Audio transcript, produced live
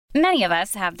Many of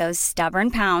us have those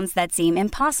stubborn pounds that seem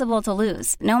impossible to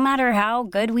lose, no matter how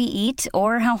good we eat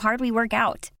or how hard we work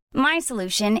out. My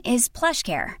solution is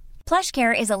PlushCare.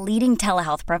 PlushCare is a leading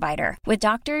telehealth provider with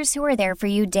doctors who are there for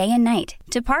you day and night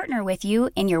to partner with you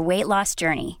in your weight loss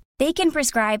journey. They can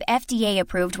prescribe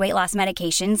FDA-approved weight loss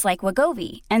medications like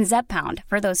Wegovy and Zepbound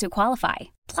for those who qualify.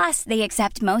 Plus, they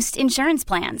accept most insurance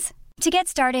plans. To get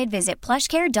started, visit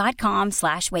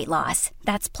plushcare.com/weightloss.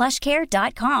 That's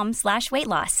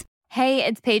plushcare.com/weightloss. Hey,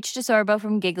 it's Paige DeSorbo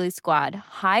from Giggly Squad.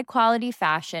 High quality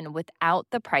fashion without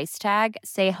the price tag.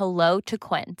 Say hello to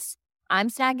Quince. I'm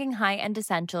snagging high-end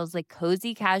essentials like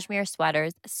cozy cashmere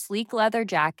sweaters, sleek leather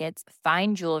jackets,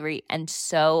 fine jewelry, and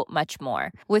so much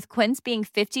more. With Quince being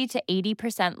 50 to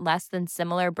 80% less than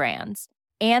similar brands.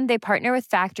 And they partner with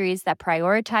factories that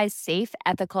prioritize safe,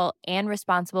 ethical, and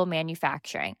responsible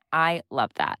manufacturing. I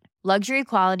love that. Luxury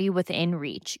quality within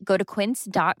reach. Go to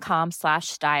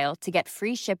quince.com/style to get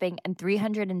free shipping and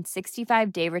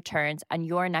 365-day returns on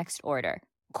your next order.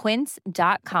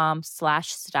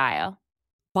 Quince.com/style.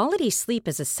 Quality sleep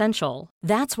is essential.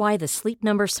 That's why the Sleep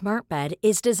Number Smart Bed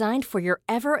is designed for your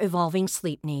ever-evolving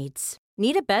sleep needs.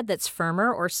 Need a bed that's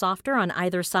firmer or softer on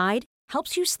either side?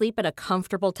 Helps you sleep at a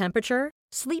comfortable temperature?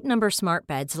 Sleep Number Smart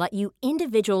Beds let you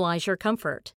individualize your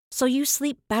comfort, so you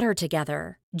sleep better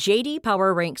together. JD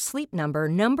Power ranks Sleep Number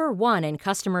 #1 in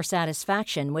customer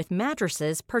satisfaction with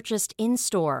mattresses purchased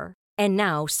in-store. And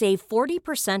now, save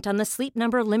 40% on the Sleep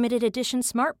Number Limited Edition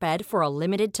Smart Bed for a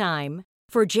limited time.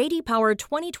 For JD Power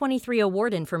 2023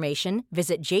 award information,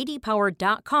 visit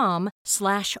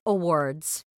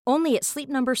jdpower.com/awards. Only at Sleep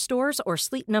Number stores or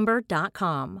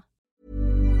sleepnumber.com.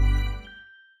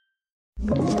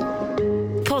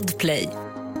 Podplay.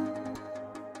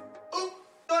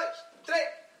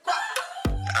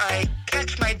 I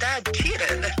catch my dad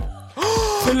cheated.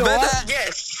 Förlåt?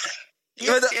 Yes.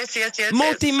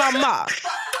 Mot din mamma?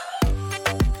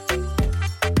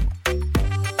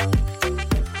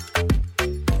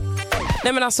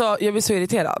 Nej men alltså, jag blir så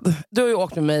irriterad. Du har ju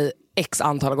åkt med mig x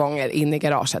antal gånger in i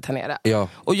garaget här nere. Ja.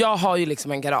 Och jag har ju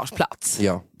liksom en garageplats.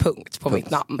 Ja. Punkt på mitt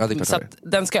namn. Ja, det är klart så att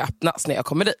den ska öppnas när jag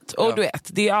kommer dit. Och du vet,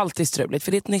 det är alltid struligt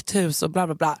för det är ett nytt hus och bla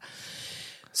bla bla.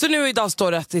 Så nu idag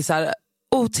står det att det är så här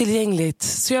otillgängligt.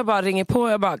 Så jag bara ringer på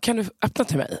och jag bara, kan du öppna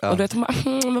till mig? Och du vet,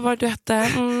 vad var det du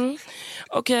hette?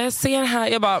 Okej, jag ser här.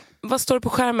 Jag bara, vad står det på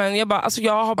skärmen? Jag bara, alltså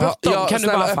jag har bråttom. Kan du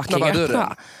bara fucking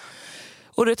öppna?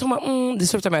 Och det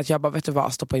slutar med att jag bara, vet du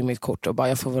vad, stoppa in mitt kort och bara,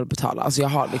 jag får väl betala. Alltså jag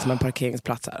har liksom en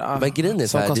parkeringsplats här. Men grejen är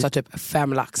som kostar typ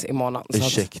 5 lax i månaden.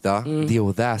 Ursäkta, det är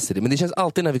audacity. Men det känns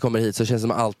alltid när vi kommer hit så känns det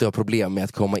som att alltid har problem med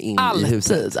att komma in i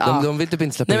huset. De vill typ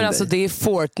inte släppa in dig. Alltså det är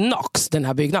Fort Knox, den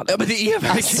här byggnaden. Ja men det är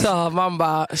verkligen. Alltså man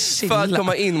bara, chilla. För att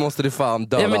komma in måste du fan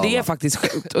döda. Ja men det är faktiskt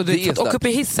sjukt. Och du åker upp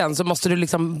i hissen så måste du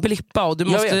liksom blippa och du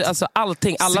måste, alltså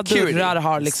allting, alla Security. dörrar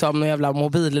har liksom en jävla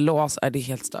mobillås. Det är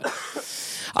helt stört.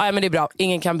 Ja men det är bra,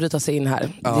 ingen kan bryta sig in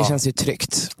här. Det känns ju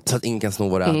tryggt. Så att ingen kan sno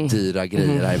våra dyra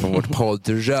grejer här från vårt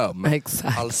poddrum.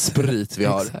 Exakt. All sprit vi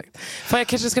har. Exakt. För jag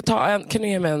kanske ska ta en, kan du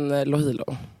ge mig en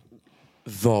Lohilo?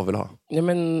 Vad vill du ha? Ja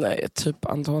men typ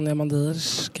Antonia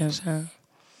Mandirs kanske.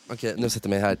 Okej, nu sätter jag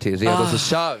mig här till redo så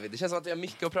kör vi. Det känns som att vi har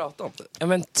mycket att prata om. Ja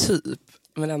men typ,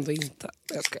 men ändå inte.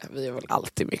 Vi har väl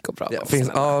alltid mycket att prata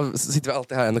om. Så sitter vi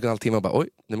alltid här en och en halv timme och bara, oj,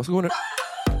 det måste gå nu.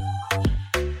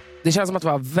 Det känns som att det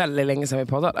var väldigt länge sedan vi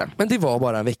poddade. Men det var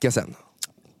bara en vecka sedan.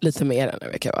 Lite mer än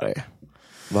en vecka var det.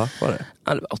 Va? Var det?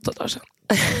 Ja, det var 8 dagar sedan.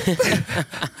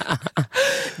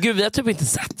 Gud, vi har typ inte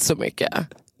sett så mycket.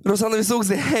 Rosanna, vi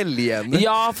sågs i helgen.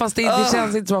 Ja, fast det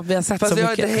känns inte som att vi har sett fast så mycket.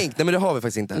 Fast vi har inte hängt, nej men det har vi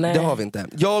faktiskt inte. Nej. Det har vi inte.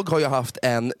 Jag har ju haft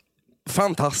en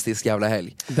fantastisk jävla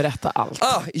helg. Berätta allt.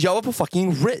 Jag var på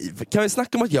fucking rave. Kan vi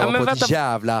snacka om att jag var på ett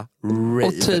jävla rave?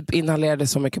 Och typ inhalerade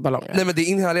så mycket ballonger. Nej men det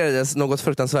inhalerades något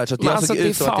fruktansvärt så att men jag alltså såg det är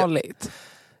ut farligt.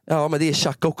 Ja men det är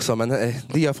tjack också, men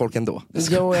det gör folk ändå.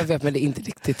 Jo jag vet, men det är inte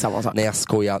riktigt samma sak. Nej jag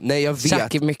skojar, nej jag vet.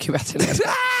 Tjack är mycket bättre än det.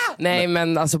 Nej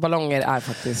men alltså ballonger är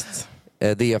faktiskt...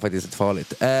 Det är faktiskt ett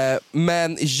farligt.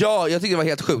 Men jag tyckte det var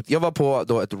helt sjukt. Jag var på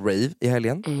då ett rave i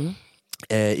helgen.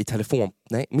 I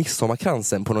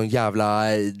midsommarkransen på någon jävla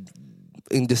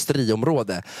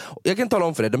industriområde. Jag kan tala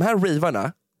om för dig, de här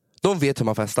ravarna, de vet hur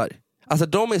man festar. Alltså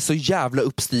de är så jävla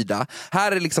uppstyrda.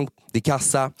 Här är liksom, det är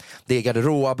kassa, det är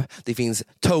garderob, det finns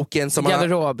tokens som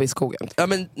garderob i skogen. Ja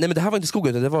men nej men det här var inte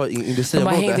skogen, det var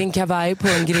industriområde. De bara hängde en kavaj på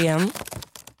en gren.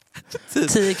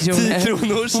 10 kronor. 10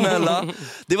 kronor snälla.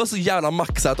 Det var så jävla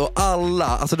maxat och alla,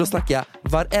 alltså då snackar jag,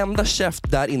 varenda chef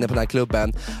där inne på den här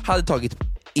klubben hade tagit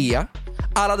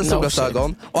Alla hade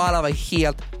solglasögon och alla var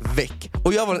helt väck.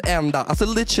 Och jag var den enda, alltså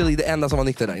literally det enda som var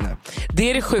nykter där inne. Det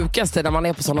är det sjukaste när man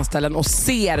är på sådana ställen och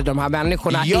ser de här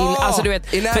människorna alltså du vet,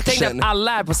 för tänk att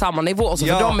alla är på samma nivå. Så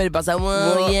för dem är det bara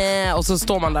såhär, yeah. Och så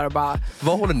står man där och bara,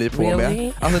 vad håller ni på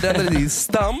med? Alltså det enda är din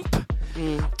stamp,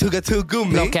 tugga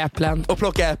tuggummi och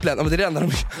plocka äpplen. Men det är det enda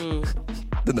de...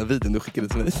 Den där videon du skickade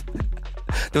till mig.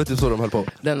 Det var typ så de höll på.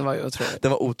 Den var ju otrolig.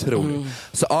 Den var otrolig.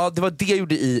 Så ja, det var det jag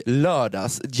gjorde i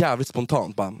lördags. Jävligt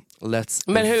spontant bara,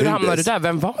 men hur hamnade du där?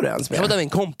 Vem var det ens med? Jag var där med en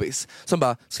kompis som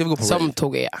bara, ska vi gå på som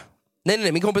tog er?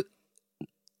 Nej, min kompis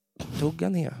tog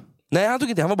han ner. Nej, han tog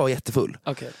inte, han var bara jättefull.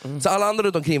 Okay. Så alla andra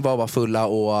runt omkring var bara fulla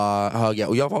och höga.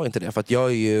 Och jag var inte det, för att jag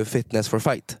är ju fitness for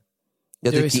fight.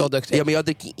 Du är så duktig. Ja, men jag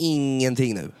dricker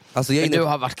ingenting nu. Alltså, men du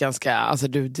har varit ganska, alltså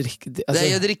du dricker... Alltså,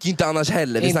 nej, jag dricker inte annars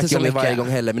heller. Vi snackar om det varje gång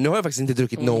heller. Men nu har jag faktiskt inte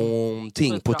druckit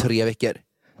någonting på 3 veckor.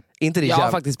 Inte det jag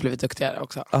har faktiskt blivit duktigare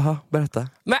också. Aha, berätta.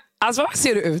 Men alltså vad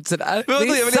ser du ut sådär? Men, det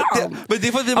är sant. Men det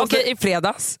är för att vi måste... Okej, i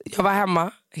fredags, jag var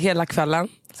hemma hela kvällen.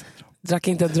 Drack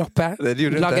inte en droppe.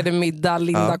 Lagade middag,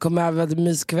 Linda kom över, hade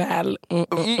myskväll.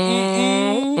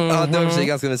 Ja, det var för sig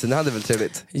ganska mysigt. Ni hade väl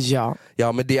trevligt? Ja.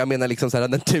 Ja, men det jag menar liksom såhär,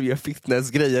 när du gör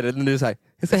fitnessgrejer, eller nu såhär,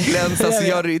 glänsa så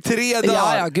gör du i 3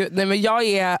 dagar. Ja, gud. Nej, men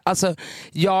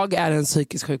jag är en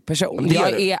psykiskt sjuk person.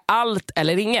 Jag är allt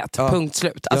eller inget, punkt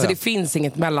slut. Alltså det finns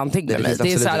inget mellanting med mig.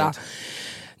 Det är såhär,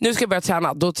 nu ska jag börja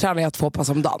träna, då tränar jag 2 pass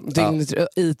om dagen.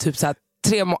 I typ såhär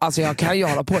 3 månader, alltså jag kan ju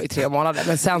hålla på i 3 månader,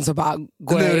 men sen så bara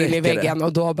går jag in i väggen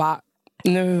och då bara,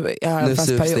 nu är jag en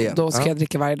fast period, då ska jag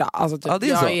dricka varje dag. Alltså typ,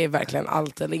 jag är verkligen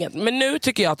allt eller inget. Men nu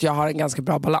tycker jag att jag har en ganska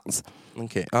bra balans.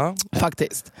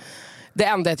 Faktiskt. Det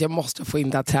enda är att jag måste få in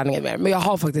den här träningen mer. Men jag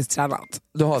har faktiskt tränat.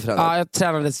 Du har tränat? Ja, jag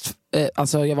tränade,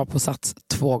 alltså jag var på Sats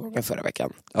 2 gånger förra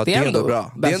veckan. Ja, det är ändå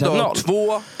bra. Det är ändå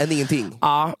 2 än ingenting.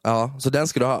 Ja. Så den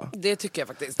ska du ha. Det tycker jag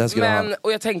faktiskt.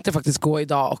 Och jag tänkte faktiskt gå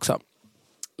idag också.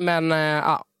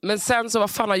 Men sen så,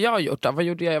 vad fan har jag gjort då? Vad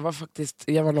gjorde jag?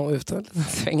 Jag var nog ute en liten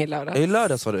sväng i lördags. I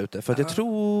lördags var du ute, för att jag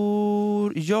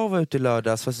tror jag var ute i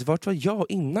lördags. Fast vart var jag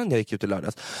innan jag gick ut i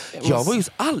lördags? Jag var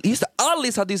just det,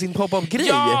 Alice hade ju sin pop-up-grej.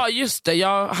 Ja, just det,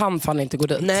 jag hann fan inte gå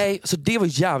dit. Nej, så det var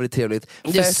jävligt trevligt.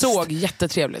 Det såg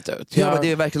jättetrevligt ut. Ja, men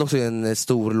det är verkligen också en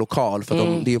stor lokal, för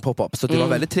att det är ju en pop-up. Så det var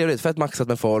väldigt trevligt, fett maxat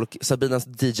med folk. Sabinas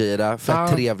DJ-era,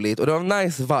 fett trevligt. Och det var en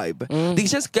nice vibe. Det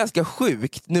känns ganska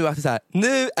sjukt nu att det är så här,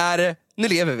 nu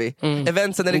lever vi.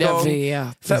 Eventsen är igång.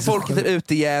 Folk är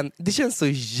ute igen. Det känns så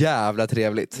jävla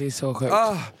trevligt. Det är så sjukt.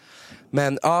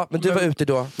 Men du var ute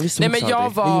då. Nej, men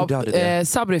jag var...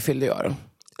 Sabri fyllde ju år.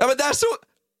 Ja, men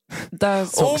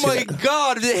oh my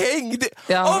god, vi hängde.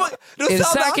 Ja. Är du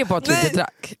säker på att du inte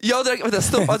drack? Jag drack, vänta,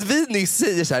 stopp. Att vi nyss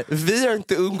säger så här, vi har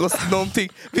inte umgås någonting.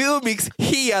 Vi umgicks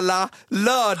hela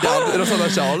lördagen.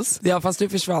 Charles. Ja, fast du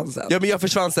försvann sen. Ja, men jag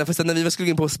försvann sen, för sen när vi skulle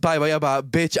in på Spybar, jag bara,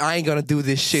 bitch, I ain't gonna do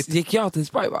this shit. Gick jag till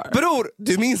Spybar? Bror,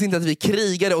 du minns inte att vi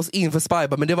krigade oss inför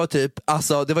Spybar, men det var typ,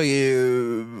 alltså det var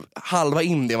ju halva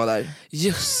Indien var där.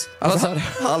 Just. Alltså,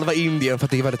 halva Indien, för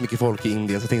att det är väldigt mycket folk i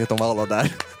Indien, så jag tänkte att de var alla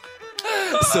där.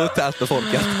 Så tätt med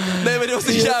folket. Nej, men det var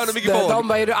så jävla mycket folk. De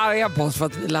bara, är du arga på oss för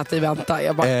att vi lät dig vänta?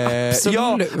 Jag bara, absolut.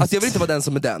 Ja, alltså jag vill inte vara den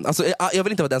som är den. Alltså, jag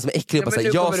vill inte vara den som är äcklig. Men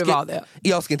nu kommer du vara det.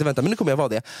 Jag ska inte vänta, men nu kommer jag vara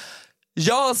det.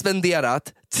 Jag har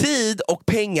spenderat tid och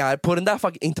pengar på den där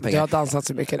inte pengar. Jag har dansat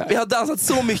så mycket där. Vi har dansat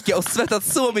så mycket och svettat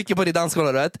så mycket på det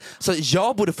dansgolvet. Så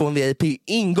jag borde få en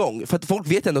VIP-ingång. För att folk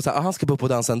vet ändå att han ska bo på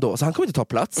dansa ändå. Så han kommer inte ta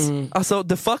plats. Alltså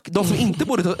the fuck, de som inte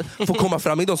borde få komma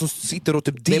fram är de som sitter och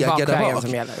typ degar där bak. Det är bara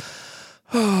som gäller.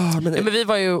 Men vi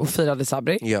var ju och firade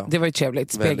Sabri. Ja. Det var ju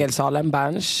trevligt. Spegelsalen,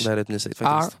 Berns. Väldigt mysigt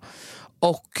faktiskt.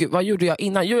 Och vad gjorde jag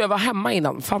innan? Jo, jag var hemma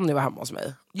innan. Fanny var hemma hos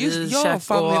mig.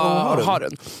 Fanny och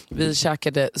Harun. Vi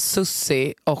käkade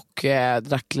sushi och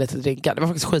drack lite drinkar. Det var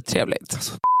faktiskt skittrevligt.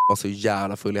 Alltså, var så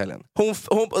jävla full i helgen.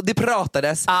 Det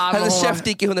pratades, hennes chef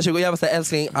gick i 120 och jag var såhär,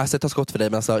 älskling, alltså jag tar skott för dig,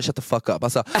 men alltså shut the fuck up.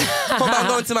 Alltså, hon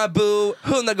bara, going to my boo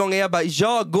 100 gånger, jag bara,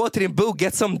 jag går till din boo,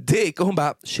 get some dick. Och hon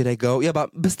bara, should I go? Jag bara,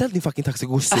 beställ din fucking taxi,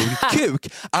 gå och sug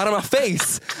kuk out of my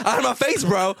face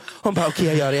bro. Hon bara, okej,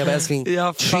 jag gör det. Jag bara, älskling,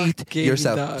 treat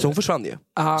yourself. Så hon försvann ju.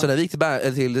 Så när vi gick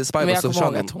till Spybar så försvann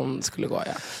hon. Men jag kommer ihåg att hon skulle gå,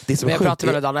 Men jag pratade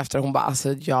med henne dagen efter, hon bara,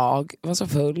 alltså jag var så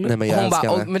full. Nej, men hon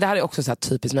bara, men det här är också så här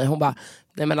typiskt mig. Hon bara,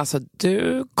 nej men alltså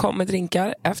du kommer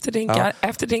drinkar efter drinkar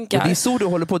efter drinkar. Och det är så du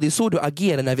håller på, det är så du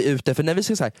agerar när vi är ute. För när vi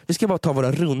ska säga, vi ska bara ta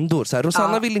våra rundor så här,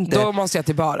 Rosanna vill inte. Då måste jag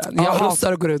till baren. Jag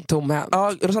hatar att gå runt tomhänt.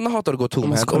 Ja, Rosanna hatar att gå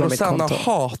tomhänt. Och Rosanna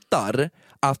hatar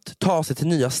att ta sig till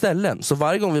nya ställen. Så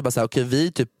varje gång vi bara säger okej, vi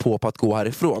är typ på att gå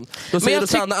härifrån. Då säger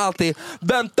Rosanna alltid,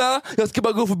 vänta, jag ska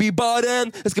bara gå förbi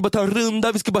baren, jag ska bara ta en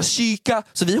runda, vi ska bara kika.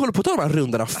 Så vi håller på att ta de här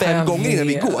rundorna 5 gånger innan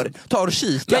vi går. Tar och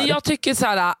kikar. Men jag tycker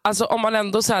såhär, alltså om man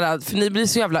ändå såhär, för ni blir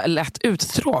så jävla lätt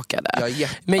uttråkade.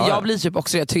 Men jag blir typ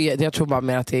också, jag tror bara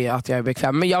mer att det är att jag är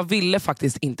bekväm. Men jag ville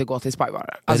faktiskt inte gå till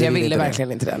Spybar. Alltså jag ville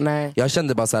verkligen inte det. Nej. Jag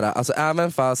kände bara såhär, alltså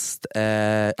även fast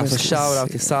alltså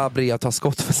shoutout till Sabri, jag tar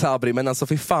skott för Sabri, men alltså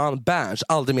fy fan, Berns,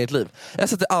 aldrig mer i ett liv. Jag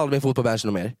sätter aldrig mer fot på Berns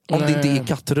mer. Om det inte är i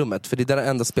kattrummet, för det är där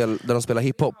enda spel där de spelar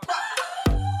hiphop.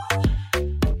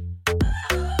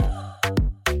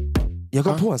 Jag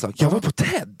kom på en sak, jag var på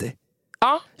TED.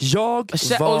 Jag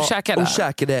var och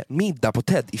käkade middag på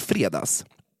TED i fredags.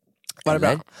 Var det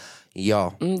bra?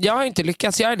 Ja. Jag har inte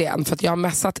lyckats göra det än, för att jag har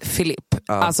messat Filip.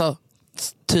 Alltså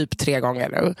typ 3 gånger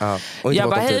nu. Jag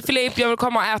bara, hej Filip, jag vill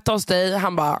komma och äta hos dig.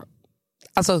 Han bara,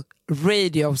 alltså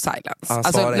radio silence.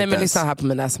 Alltså nej, men lyssna här på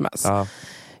mina sms.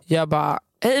 Jag bara,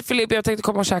 hej Filip, jag tänkte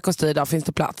komma och käka hos dig idag, finns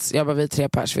det plats? Jag bara, vi är 3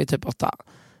 pers, vi är typ 8.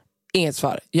 Inget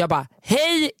svar. Jag bara,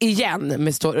 hej igen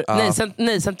med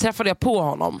sen träffade jag på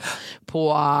honom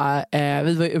på,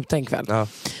 vi var ju ute en kväll.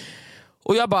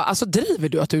 Och jag bara, alltså driver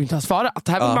du att du inte har svarat?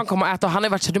 Här vill man komma och äta, och han har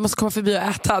varit så du måste komma förbi och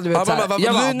äta, du vet, jag bara,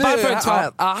 varför inte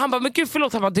svarat? Han bara, men gud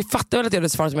förlåt, han bara, du fattar väl att jag hade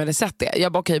svarat om jag hade sett det.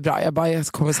 Jag bara, okej, bra, jag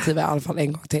kommer skriva i alla fall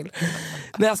en gång till.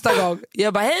 Nästa gång,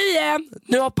 jag bara, hej igen,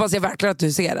 nu hoppas jag verkligen att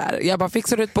du ser det här. Jag bara,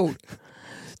 fixar du ett bord?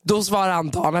 Då svarar han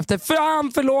dagen efter,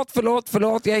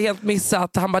 förlåt, jag är helt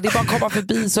missat. Han bara, det är bara att komma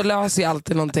förbi så löser jag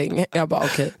alltid någonting. Jag bara,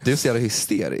 okej. Du är så jävla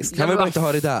hysterisk. Han vill bara inte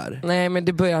ha det där. Nej, men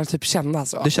det börjar typ kännas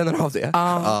så. Du känner av det?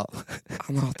 Ja.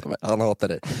 Han hatar mig. Han hatar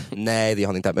dig. Nej, det har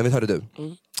han inte. Men hörru du.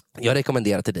 Jag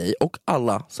rekommenderar till dig och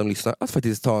alla som lyssnar att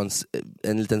faktiskt ta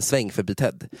en liten sväng förbi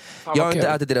TED. Jag har inte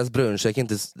ätit deras brunch, så jag kan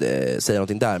inte säga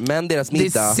någonting där. Men deras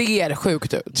middag... Det ser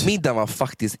sjukt ut. Middagen var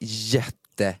faktiskt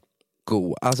jättegod.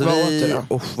 Alltså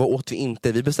vad åt vi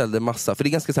inte? Vi beställde massa, för det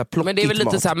är ganska så här plockigt. Men det är väl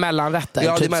lite så här mellanrätter?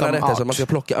 Ja, typ det är mellanrätter så man ska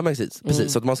plocka, ja,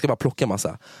 precis, så att man ska bara plocka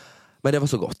massa. Men det var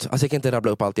så gott. Alltså jag kan inte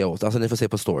rabbla upp allt jag åt. Alltså ni får se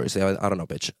på stories, I don't know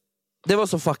bitch. Det var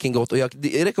så fucking gott och jag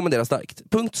rekommenderar starkt.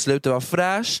 Punkt slut, det var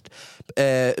fräscht.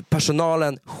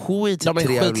 Personalen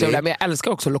skittrevlig. Men jag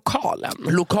älskar också lokalen.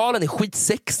 Lokalen är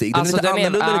skitsexig. Den är lite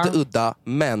annorlunda, lite udda,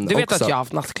 men du vet också... att jag har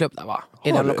haft nattklubb där, va?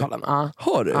 I den lokalen.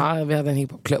 Har du? Ja, vi hade en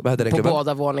hiphopklubb på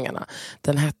båda våningarna.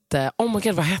 Den hette, oh my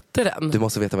god, vad hette den? Du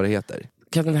måste veta vad det heter.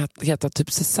 Kan den heta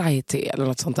typ Society eller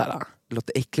något sånt där? Det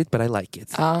låter äckligt, but I like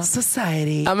it.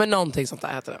 Society. Ja, men någonting sånt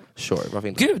där heter den. Sure, varför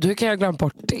inte? Gud, hur kan jag glömma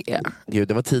bort det? Gud,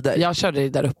 det var tider. Jag körde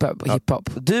där uppe på hiphop.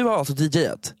 Du har alltså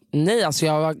DJat? Nej, alltså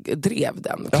jag drev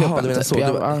den klubben. Jaha, du menar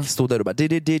så. Du stod där och bara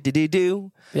du.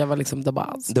 Jag var liksom the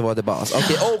boss. Det var the boss.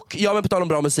 Okay. Och jag vill på tal om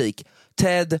bra musik.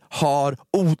 TED har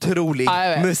otrolig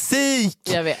musik.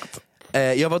 Jag vet.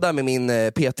 Jag var där med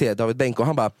min PT, David Benko.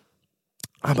 Han bara,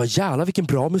 jävlar vilken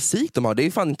bra musik de har. Det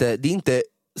är fan inte, det är inte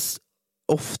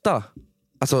ofta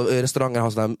alltså restauranger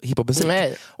har sån här hiphopmusik.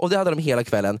 Och det hade de hela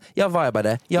kvällen. Jag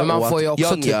vibade, jag men man åt, får ju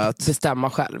också njöt. Typ bestämma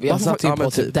själv. Jag satt ju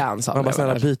på typ dance. Man bara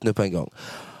snälla byt nu på en gång.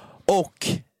 Och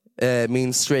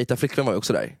min straighta flickvän var ju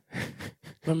också där.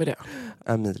 Vem är det?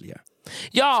 Emilia.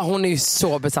 Ja, hon är ju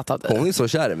så besatt av dig. Hon är så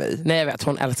kär i mig. Nej, jag vet,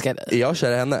 hon älskar dig. Är jag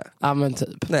kär i henne? Ja, men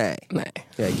typ. Nej.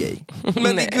 Jag är gay.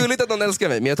 Men det är gulligt att hon älskar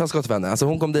mig. Men jag tar skott för henne. Alltså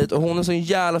hon kom dit och hon har så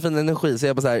jävla fin energi. Så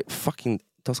jag bara såhär, fucking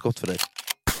ta skott för dig.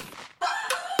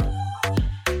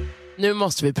 Nu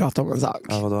måste vi prata om en sak.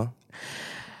 Ja, vadå?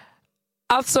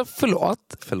 Alltså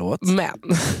förlåt. Men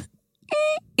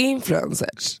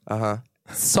influencers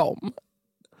som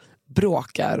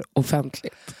bråkar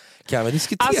offentligt. Kan vi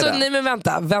diskutera? Alltså nej, men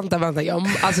vänta.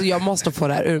 Jag måste få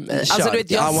det här ur mig. Alltså du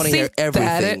vet,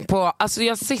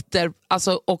 jag sitter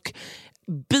och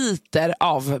biter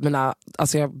av mina,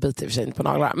 alltså jag biter i och för sig inte på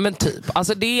naglarna, men typ,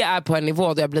 alltså det är på en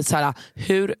nivå där jag blir så här,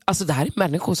 alltså det här är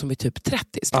människor som är typ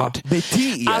 30 snart.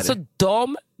 Alltså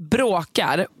de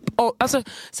bråkar och, alltså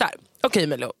så här, okej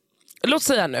Milo, låt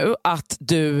säga nu att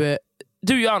du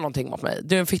gör någonting mot mig,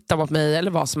 du är en fitta mot mig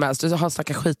eller vad som helst, du har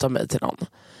snackat skit om mig till någon.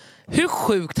 Hur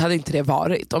sjukt hade inte det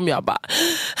varit om jag bara,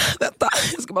 vänta,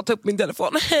 jag ska bara ta upp min telefon.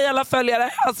 Hej alla följare,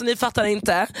 alltså ni fattar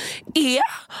inte.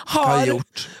 Har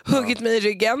huggit mig i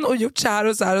ryggen och gjort så här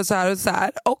och så här och så här och så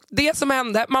här. Och det som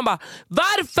hände, man bara,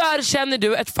 varför känner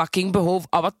du ett fucking behov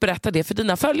av att berätta det för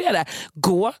dina följare?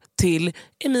 Gå till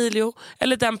Emilio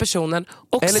eller den personen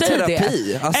och säg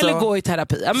det. Alltså, eller gå i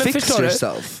terapi. Ja, men fix förstår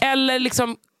yourself. du? Eller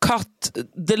liksom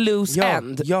cut the loose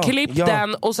end. Klipp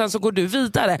den och sen så går du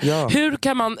vidare. Hur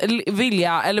kan man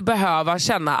vilja eller behöva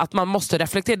känna att man måste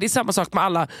reflektera? Det är samma sak med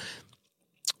alla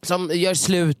som gör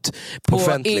slut på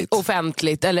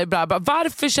offentligt eller bla bla.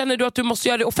 Varför känner du att du måste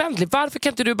göra det offentligt? Varför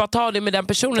kan inte du bara ta det med den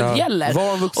personen det gäller?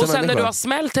 Och sen när du har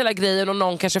smält hela grejen och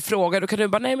någon kanske frågar, då kan du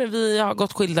bara, nej men vi har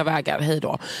gått skilda vägar, hej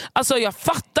då. Alltså jag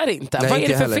fattar inte. Vad är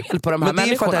det för fel på de här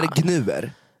människorna? Men det är för att det är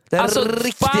gnuer. Det är alltså,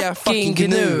 riktiga fucking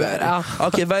gnuer. Ja.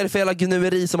 Okej, vad är det för jävla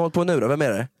gnueri som håller på nu då? Vem är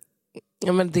det?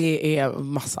 Ja men det är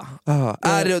massa.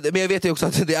 Men jag vet ju också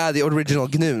att det är the original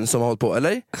gnun som har hållit på,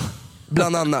 eller?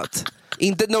 Bland annat.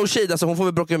 Inte no shade, alltså hon får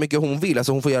väl bråka hur mycket hon vill,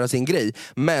 alltså hon får göra sin grej.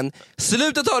 Men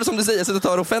sluta ta det som du säger, sluta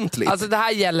ta det offentligt. Alltså det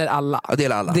här gäller alla. Ja, det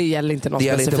gäller alla. Det gäller inte någon det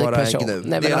gäller specifik inte bara person. Gnu.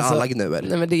 Nej, det gäller alltså, alla gnuer.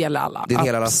 Nej men det gäller alla. Det är en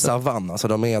hela savann, alltså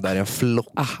de är där i en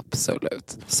flock.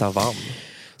 Absolut. Savann.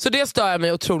 Så det stör jag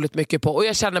mig otroligt mycket på. Och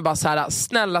jag känner bara så här: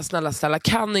 snälla,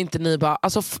 kan inte ni bara,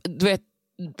 alltså du vet,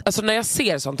 alltså när jag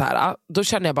ser sånt här, då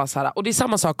känner jag bara så här, och det är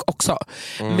samma sak också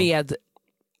med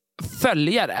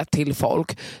följare till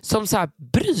folk som så här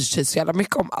bryr sig så jävla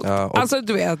mycket om allt. Alltså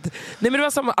du vet, nej men det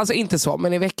var samma, alltså inte så,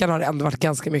 men i veckan har det ändå varit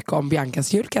ganska mycket om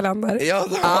Biancas julkalender.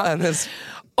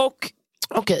 Och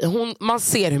okej, man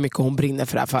ser hur mycket hon brinner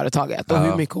för det här företaget och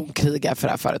hur mycket hon krigar för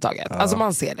det här företaget. Alltså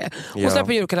man ser det. Hon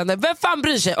släpper julkalender, vem fan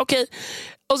bryr sig? Okej.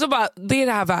 Och så bara, det är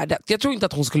det här värdet. Jag tror inte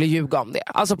att hon skulle ljuga om det.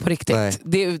 Alltså på riktigt.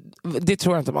 Det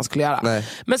tror jag inte man skulle göra. Nej.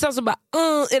 Men sen så bara,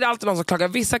 är det alltid någon som klagar.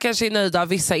 Vissa kanske är nöjda,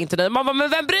 vissa är inte nöjda. Man bara, men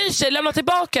vem bryr sig? Lämna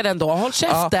tillbaka den då. Håll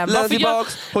käften.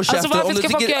 Varför ska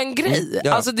folk göra en grej?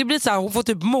 Alltså det blir så här, hon får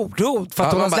typ mordhot för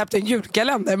att hon har släppt en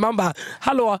julkalender. Man bara,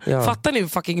 hallå, fattar ni hur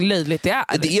fucking löjligt det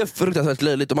är? Det är fruktansvärt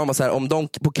löjligt. Och man bara så här, om de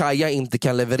på Kaja inte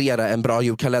kan leverera en bra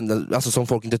julkalender, alltså som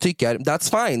folk inte tycker,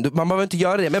 that's fine. Man behöver inte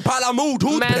göra det. Men på alla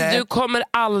mordhot! Men du kommer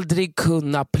aldrig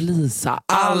kunna plisa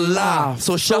alla.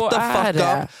 Så shut the fuck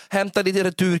up. Hämta ditt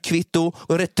returkvitto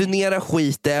och returnera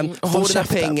skiten. Få dina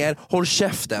pengar. Håll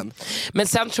käften. Men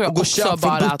sen tror jag också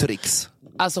bara att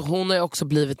alltså hon har ju också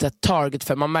blivit ett target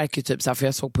för, man märker ju typ såhär, för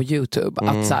jag såg på YouTube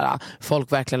att såhär,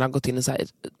 folk verkligen har gått in och såhär,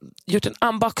 gjort en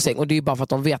unboxing, och det är ju bara för att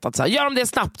de vet att såhär, gör de det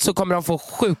snabbt så kommer de få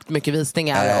sjukt mycket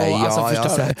visningar och alltså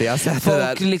förstår jag har sett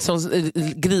folk liksom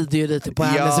grider ju lite på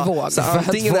hennes våg för att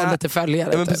få lite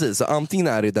följare. Men precis, så antingen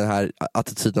är det den här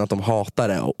attityden att de hatar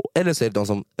det, eller så är det de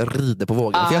som rider på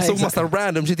vågen. För jag såg massa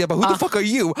random shit, jag bara, who the fuck are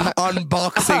you?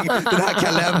 Unboxing den här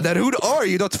kalendern, who are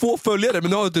you? Du har 2 följare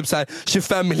men du har typ såhär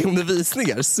 25 miljoner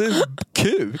visningar.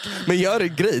 Kuk. Men gör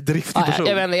en grej, driftig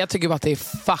person. Jag tycker bara att det är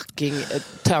fucking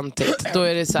töntigt. Då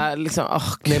är det så här, liksom,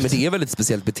 nej men det är väl ett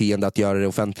speciellt beteende att göra det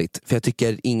offentligt. För jag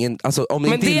tycker ingen, alltså, om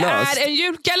men det är en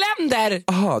julkalender.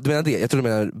 Jaha, du menar det? Jag tror du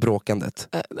menar bråkandet.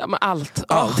 Men allt.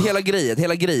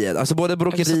 Hela grejen. Alltså både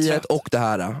bråkeriet och det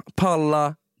här.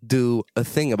 Palla, do a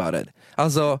thing about it.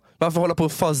 Alltså, varför hålla på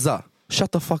och fuzza?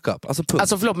 Shut the fuck up.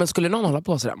 Alltså förlåt, men skulle någon hålla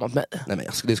på sådär mot mig? Nej men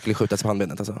det skulle skjutas på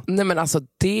handbenet alltså. Nej men alltså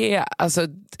det,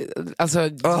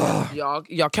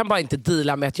 jag kan bara inte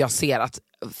deala med att jag ser att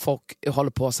folk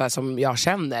håller på så här som jag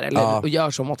känner eller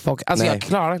gör så mot folk. Alltså jag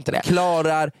klarar inte det.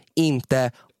 Klarar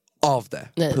inte av det.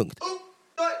 Nej. Punkt. 1, 2,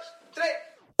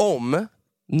 3. Om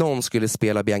någon skulle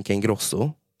spela Bianca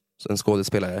Ingrosso, en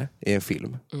skådespelare i en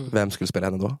film, vem skulle spela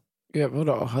henne då? Ja,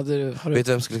 vadå? Vet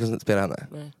du vem skulle kunna spela henne?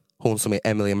 Nej. Hon som är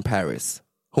Emily in Paris.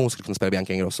 Hon skulle kunna spela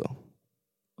Bianca Ingrosso.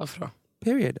 Varför då?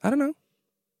 Period, I don't know.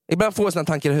 Ibland får jag såna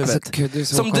tankar i huvudet. Alltså, Gud, du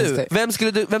som konstig.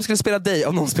 Vem skulle spela dig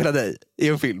om någon spelar dig i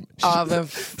en film?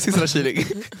 Sissela Kylling.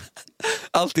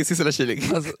 Alltid Sissela Kylling.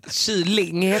 Alltså,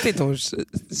 Kylling, heter inte hon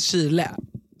Kyle?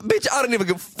 Bitch, I don't even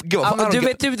go. Men du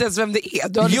vet inte ens vem det är.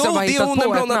 Du har jo, liksom det är hon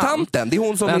den blonda tanten. Det är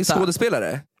hon som är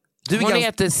skådespelare. Hon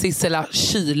heter Sissela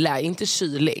Kyle, inte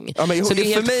Kyling. Ja, men så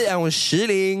för mig är hon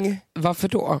Kylling. Varför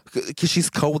då? 'Cause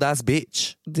she's cold ass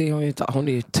bitch. Det är hon ju inte, hon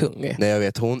är ju tung. Nej jag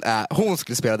vet, hon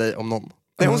skulle spela dig om någon.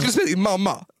 Nej, hon skulle spela din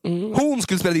mamma. Hon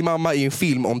skulle spela din mamma i en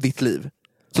film om ditt liv.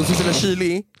 Så Sissela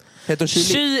Kyle. Heter hon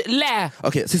Kyle?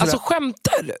 Okay, alltså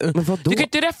skämtar du? Men vadå? Du kan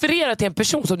inte referera till en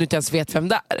person som du inte ens vet vem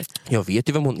det är. Jag vet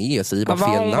ju vem hon är, så vad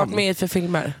har hon varit med i för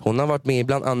filmer? Hon har varit med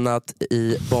bland annat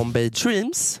i Bombay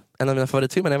Dreams, en av mina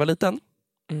favoritfilmer när jag var liten.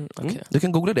 Okay. Du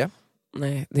kan googla det.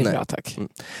 Nej, det är bra, tack.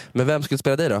 Men vem skulle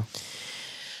spela dig då?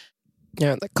 Jag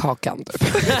vet inte, Kakan typ.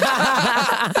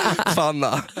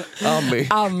 Fanna.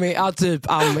 Ami, ja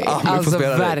typ Ami. Alltså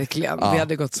verkligen, det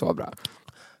hade gått så bra.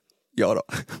 Ja då.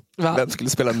 Va? Vem skulle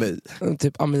spela mig?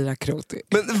 Typ Amira Kroti.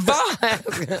 Men va?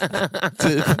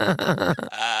 Typ.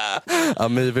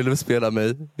 Amir, vill du spela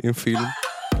mig i en film?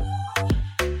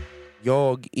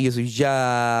 Jag är så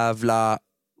jävla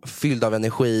fylld av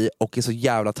energi och är så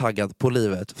jävla taggad på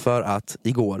livet. För att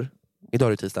idag är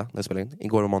det tisdag när jag spelar in.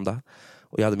 Igår var måndag.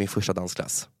 Och jag hade min första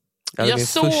dansklass. Jag hade Jag min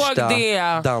såg första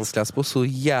det. dansklass på så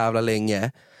jävla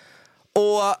länge.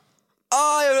 Och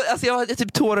jag hade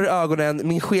typ tårar i ögonen.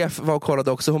 Min chef var och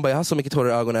kollade också. Hon bara, jag har så mycket tårar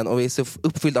i ögonen. Och vi är så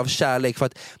uppfyllda av kärlek. För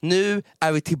att nu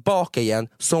är vi tillbaka igen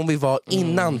som vi var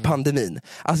innan pandemin.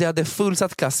 Alltså jag hade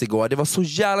fullsatt klass igår. Det var så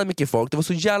jävla mycket folk. Det var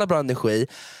så jävla bra energi.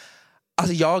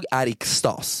 Alltså jag är i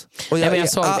extas. Och jag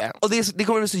såg det. Och det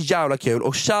kommer bli så jävla kul.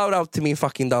 Och shoutout till min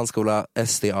fucking dansskola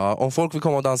SDA. Om folk vill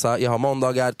komma och dansa, jag har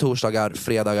måndagar, torsdagar,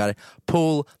 fredagar.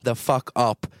 Pull the fuck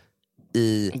up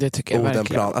i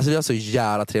Odenplan. Alltså det är så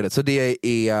jävla trevligt. Så det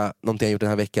är någonting jag gjort den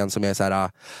här veckan som jag är så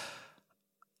här.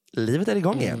 Livet är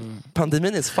igång igen.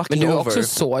 Pandemin is fucking over. Men du är också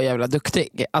så jävla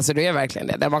duktig. Alltså du är verkligen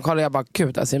det. Där man kollar, jag bara,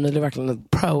 gud, alltså Emilie är verkligen en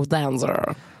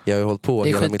pro-dancer. Jag har ju hållit på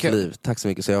hela mitt liv. Tack så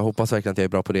mycket. Så jag hoppas verkligen att jag är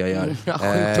bra på det jag gör.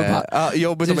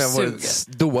 Jobbigt om jag varit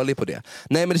dålig på det.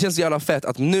 Nej, men det känns så jävla fett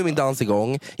att nu är min dans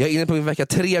igång. Jag är inne på min vecka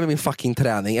 3 med min fucking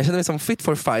träning. Jag känner mig som fit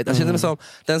for fight. Jag känner mig som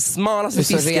den smalaste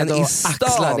fisken i stan.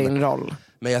 Axla din roll.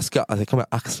 Men jag kommer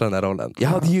axla den här rollen. Jag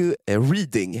hade ju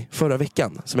reading förra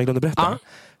veckan som jag glömde berätta.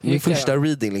 Min första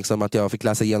reading, liksom, att jag fick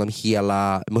läsa igenom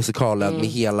hela musikalen med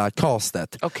hela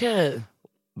castet. Okej.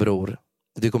 Bror,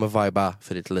 du kommer viba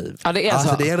för ditt liv. Ja, det är alltså,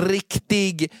 så. det är en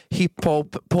riktig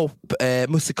hiphop, pop,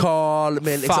 musikal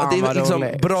med liksom, det är liksom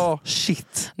bra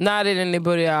shit. När är det ni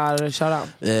börjar köra?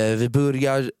 Vi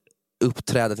börjar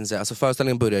uppträda, alltså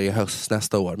föreställningen börjar i höst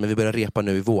nästa år, men vi börjar repa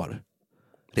nu i vår.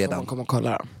 Redan. Man kommer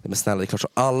kolla då. Men snälla, det är klart så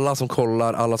alla som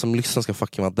kollar, alla som lyssnar ska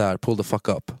fucking vara där. Pull the fuck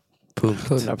up. Punkt.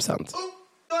 100%.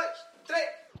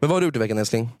 Men vad har du gjort i veckan,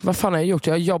 älskling? Vad fan har jag gjort?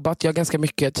 Jag har jobbat ganska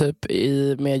mycket typ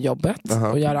med jobbet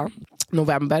att göra.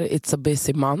 November, it's a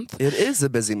busy month. It is a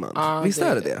busy month. Visst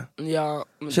är det? Ja,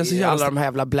 känns det alla de här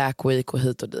jävla Black Week och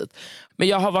hit och dit. Men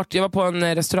jag var på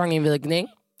en restauranginvigning.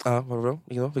 Ja, vad bra.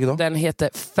 Vilken då? Den heter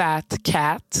Fat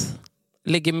Cat.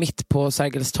 Ligger mitt på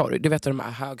Sergels torg. Du vet de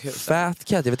här höghusen. Fat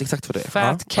Cat, jag vet exakt vad det är.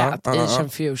 Fat Cat, Asian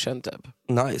Fusion typ.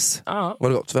 Nice. Var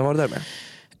det gott? Vem var det där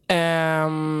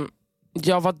med?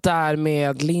 Jag var där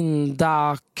med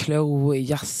Linda, Chloe,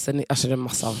 Jassen, alltså det är en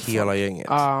massa av hela gänget.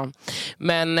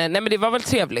 Men det var väl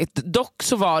trevligt. Dock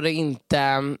så var det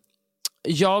inte.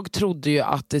 Jag trodde ju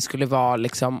att det skulle vara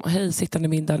liksom, hej, sittande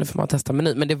middag, nu får man testa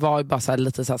meny. Men det var ju bara så här,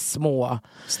 lite så här små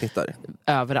snittar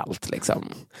överallt liksom.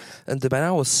 And I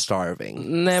was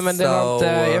starving. Nej, men det var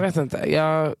inte, jag vet inte.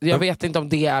 Jag vet inte om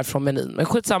det är från menyn. Men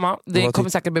skitsamma, det kommer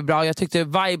säkert bli bra. Jag tyckte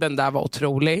viben där var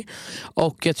otrolig.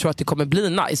 Och jag tror att det kommer bli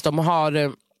nice.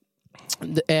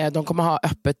 De kommer ha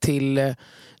öppet till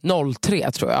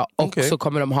 03 tror jag. Och så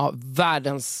kommer de ha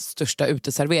världens största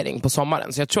uteservering på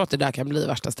sommaren. Så jag tror att det där kan bli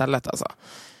värsta stället alltså.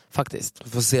 Faktiskt. Du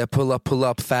får se pull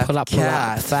up fat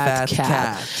cat.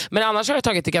 Men annars har jag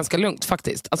tagit det ganska lugnt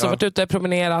faktiskt. Alltså varit ute och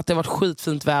promenerat, det har varit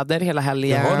skitfint väder hela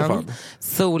helgen.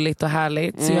 Soligt och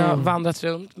härligt. Så jag har vandrat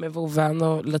runt med vovven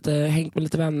och hängt med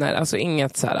lite vänner. Alltså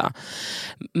inget så här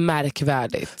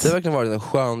märkvärdigt. Det har verkligen varit en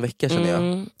skön vecka känner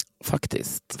jag.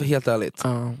 Faktiskt. Helt ärligt.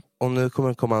 Och nu kommer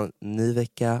det komma en ny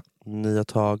vecka, nya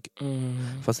tag.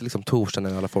 Fast liksom torsdagen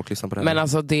när alla folk lyssnar på det här. Men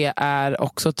alltså det är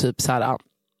också typ så här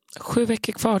 7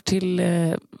 veckor kvar till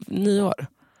nyår.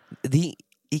 Det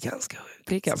är ganska sjukt.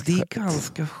 Det är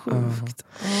ganska sjukt.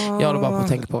 Jag håller bara på att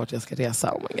tänka på att jag ska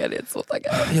resa. Oh my God, det är så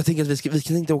taggad. Jag tänker att vi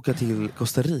kan inte åka till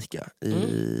Costa Rica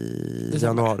i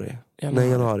januari. Nej,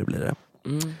 januari blir det.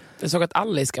 Jag såg att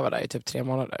Alice ska vara där i typ 3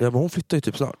 månader. Ja, men hon flyttar ju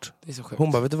typ snart. Det är så sjukt.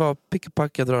 Hon bara, vet du vad, pick och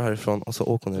pack, jag drar härifrån och så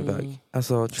åker hon iväg.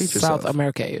 Alltså, treat yourself. South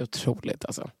America är ju otroligt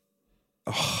alltså.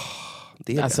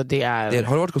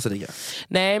 Har du varit i Costa Rica?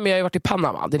 Nej, men jag har ju varit i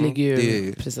Panama. Det ligger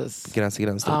ju precis gräns till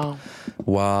gräns.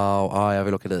 Wow, jag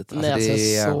vill åka dit.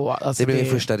 Alltså, det blir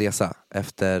min första resa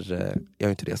efter, jag har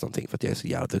inte rest någonting för att jag är så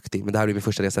jävla duktig. Men det här blir min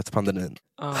första resa efter pandemin.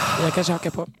 Jag kanske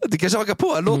hakar på. Du kanske hakar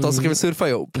på, låt oss, ska vi surfa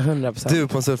ihop. 100%. Du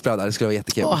på en surfbräda, det skulle vara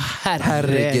jättekul.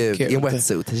 Herregud. I en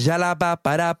wetsuit.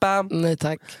 Nej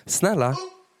tack. Snälla.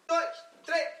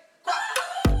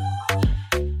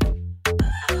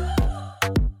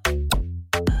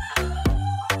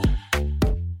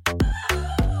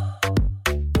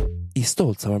 I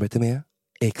stolt samarbete med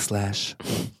X/.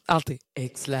 Alltid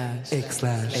X/.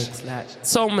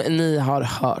 Som ni har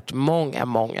hört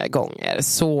många gånger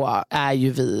så är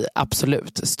ju vi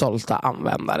absolut stolta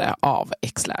användare av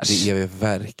X/. Det är vi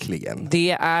verkligen.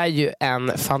 Det är ju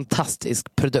en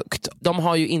fantastisk produkt. De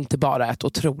har ju inte bara ett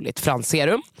otroligt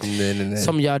fransserum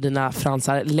som gör dina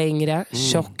fransar längre,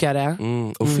 tjockare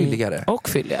och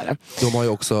fylligare. De har ju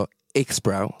också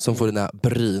X-brow som får dina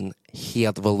bryn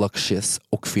helt voluptuous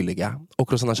och fylliga.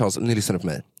 Och Rosanna Charles, ni lyssnar på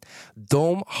mig.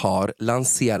 De har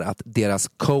lanserat deras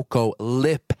Cocoa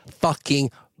Lip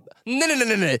fucking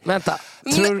Nej. Vänta.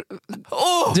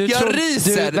 Jag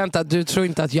ryser. Du tror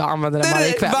inte att jag använder den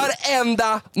varje kväll?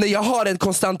 Nej, jag har den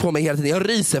konstant på mig hela tiden. Jag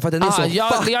ryser för att den är så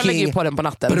fucking jag lägger på den på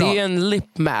natten. bra. Det är ju en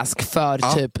lip mask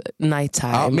för typ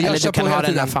nighttime. Men jag eller kör du kan på ha hela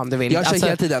den när tiden. fan du vill. Jag kör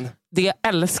hela tiden. Det jag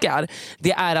älskar,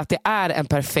 det är att det är en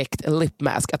perfekt lip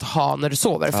mask att ha när du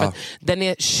sover. För att den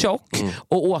är tjock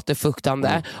och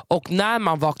återfuktande. Och när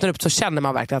man vaknar upp så känner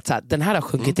man verkligen att så här, den här har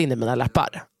sjunkit in i mina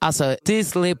läppar. Alltså,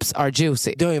 these lips are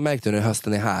juicy. Du har ju märkt nu när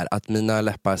hösten är här att mina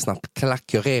läppar snabbt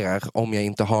klackererar om jag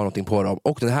inte har någonting på dem.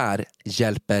 Och den här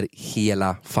hjälper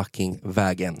hela fucking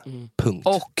vägen. Punkt.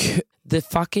 Och the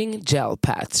fucking gel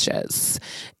patches.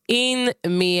 In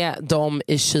med dem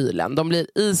i kylen. De blir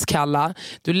iskalla.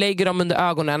 Du lägger dem under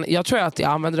ögonen. Jag tror att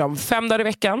jag använder dem 5 dagar i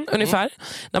veckan ungefär.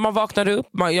 När man vaknar upp,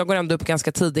 jag går ändå upp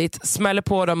ganska tidigt, smäller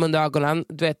på dem under ögonen.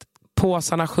 Du vet,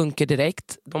 påsarna sjunker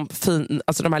direkt.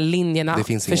 Alltså de här linjerna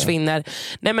försvinner.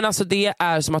 Nej, men alltså det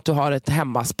är som att du har ett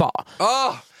hemmaspa.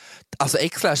 Alltså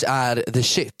X-Lash är the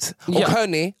shit. Och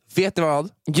hörni, vet ni vad?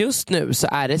 Just nu så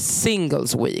är det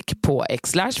Singles Week på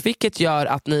X-Lash, vilket gör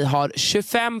att ni har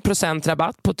 25%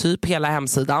 rabatt på typ hela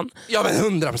hemsidan. Ja,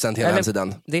 men 100% hela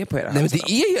hemsidan. Det är på hela hemsidan.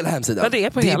 Nej, men det är hela hemsidan. Ja, det är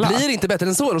på hela. Det blir inte bättre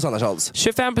än så, Rosanna Charles.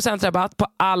 25% rabatt på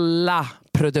alla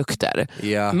produkter.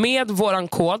 Yeah. Med våran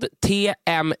kod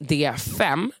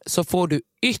TMD5 så får du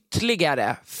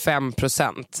ytterligare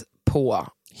 5% på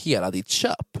hela ditt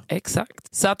köp.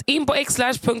 Exakt. Så att in på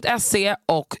xlash.se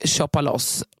och shoppa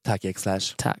loss. Tack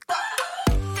X-Lash. Tack.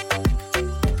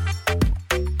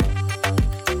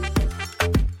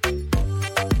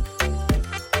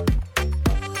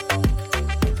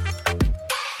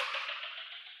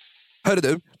 Hörru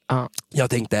du,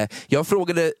 jag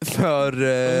frågade för...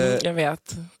 Jag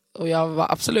vet. Och jag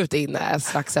var absolut inne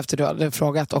strax efter du hade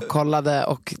frågat och kollade,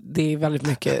 och det är väldigt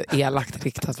mycket elakt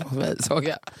riktat mot mig, såg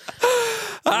jag.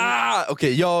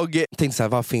 Okej, jag tänkte så här,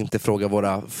 varför inte fråga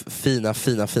våra fina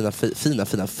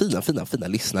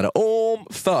lyssnare om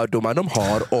fördomar de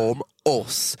har om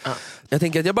oss. Jag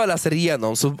tänker att jag bara läser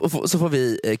igenom så får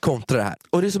vi kontra det här.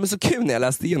 Och det som är så kul när jag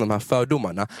läste igenom de här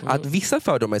fördomarna, att vissa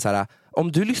fördomar är så här: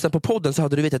 om du lyssnar på podden så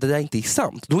hade du vetat att det där inte är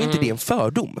sant. Då är inte det en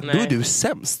fördom. Nej. Då är du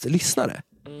sämst lyssnare.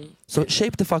 Så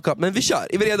shape the fuck up. Men vi kör,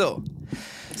 är vi redo?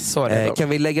 Så redo. Kan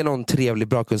vi lägga någon trevlig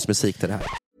bakgrundsmusik till det här?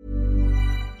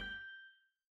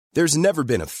 There's never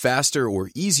been a faster or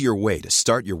easier way to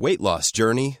start your weight loss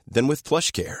journey than with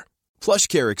PlushCare.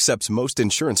 PlushCare accepts most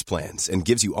insurance plans and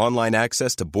gives you online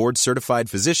access to board-certified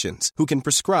physicians who can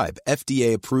prescribe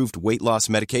FDA-approved weight loss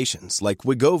medications like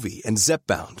Wegovy and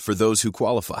Zepbound for those who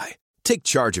qualify. Take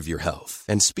charge of your health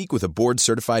and speak with a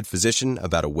board-certified physician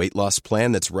about a weight loss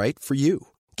plan that's right for you.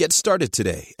 Get started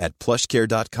today at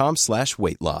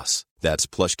plushcare.com/weightloss. That's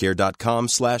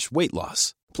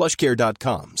plushcare.com/weightloss.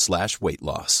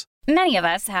 plushcare.com/weightloss. Many of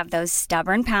us have those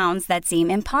stubborn pounds that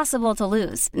seem impossible to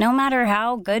lose, no matter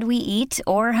how good we eat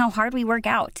or how hard we work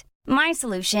out. My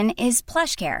solution is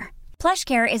PlushCare.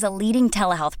 PlushCare is a leading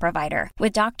telehealth provider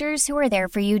with doctors who are there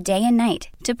for you day and night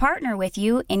to partner with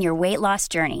you in your weight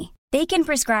loss journey. They can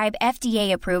prescribe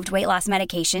FDA-approved weight loss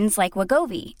medications like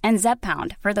Wegovy and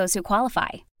Zepbound for those who qualify.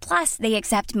 Plus, they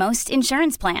accept most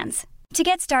insurance plans. To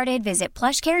get started, visit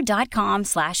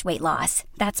plushcare.com/weightloss.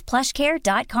 That's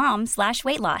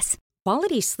plushcare.com/weightloss.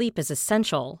 Quality sleep is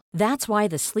essential. That's why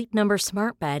the Sleep Number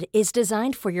Smart Bed is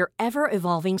designed for your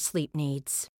ever-evolving sleep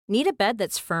needs. Need a bed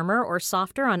that's firmer or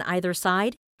softer on either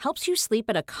side? Helps you sleep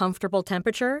at a comfortable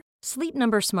temperature? Sleep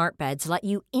Number Smart Beds let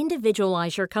you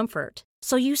individualize your comfort,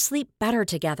 so you sleep better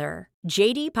together.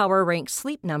 JD Power ranks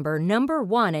Sleep Number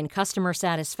 #1 in customer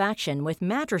satisfaction with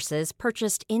mattresses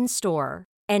purchased in-store.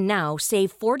 And now, save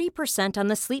 40% on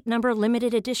the Sleep Number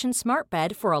Limited Edition Smart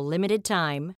Bed for a limited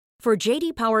time. For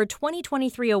JD Power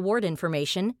 2023 award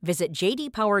information, visit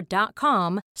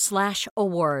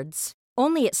jdpower.com/awards.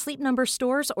 Only at Sleep Number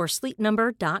stores or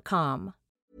sleepnumber.com.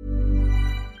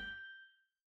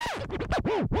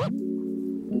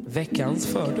 Veckans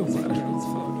fördomar.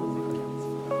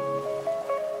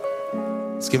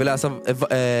 Ska vi läsa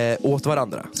åt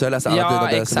varandra? Så jag läser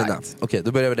alla dina och mina. Okej,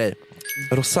 då börjar vi med dig.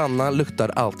 Rosanna luktar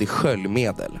alltid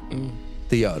sköljmedel.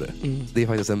 Det gör du. Det är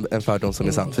faktiskt en fördom som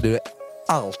är sant. För du är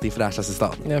alltid fräschast i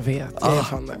stan. Jag vet, jag är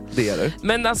fan det. Det gör du.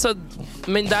 Men alltså,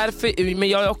 men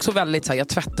jag är också väldigt så här, jag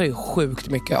tvättar ju sjukt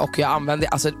mycket och jag använder,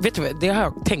 alltså vet du vad, det har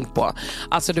jag tänkt på.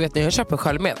 Alltså du vet när jag köper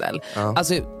sköljmedel,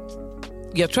 alltså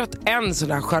jag tror att en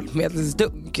sån här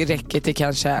sköljmedelsdunk räcker till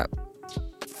kanske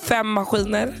 5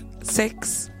 maskiner,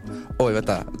 6. Oj,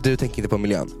 vänta, du tänker inte på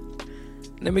miljön.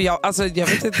 Nej, men jag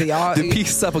vet inte. Du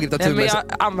pissar på Greta Thunberg. Men jag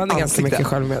använder ganska mycket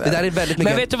sköljmedel. Det där är väldigt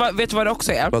mycket. Men vet du vad det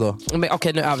också är? Vadå? Men,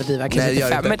 okej, nu överdriver jag kanske inte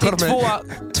 5. Men till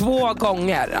två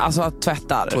gånger, alltså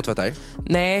tvättar. 2 tvättar?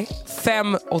 Nej,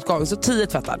 5 åt gången. Så 10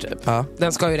 tvättar typ. Ja.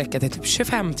 Den ska ju räcka till typ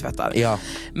 25 tvättar. Ja.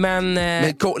 Men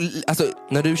alltså,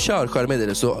 när du kör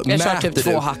sköljmedel så jag kör typ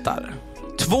 2 hattar.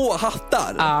 2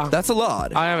 hattar? Ja. That's a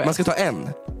lot. Ja, man ska ta en.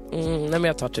 Nej, men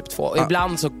jag tar typ 2.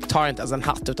 Ibland så tar jag inte ens en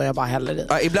hatt utan jag bara häller i.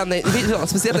 Ja, ibland,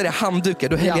 speciellt när det är handdukar,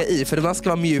 då häller jag i. För de ska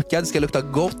vara mjuka, det ska lukta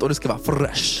gott och det ska vara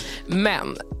fresh.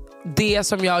 Men det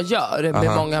som jag gör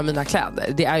med många av mina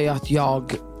kläder, det är ju att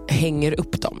jag hänger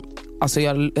upp dem. Alltså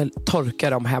jag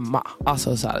torkar dem hemma.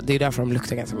 Alltså så här, det är därför de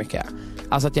luktar ganska mycket.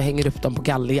 Alltså att jag hänger upp dem på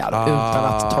galgar utan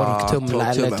att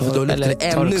torktumla eller för då luktar det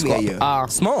ännu mer ju.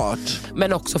 Smart.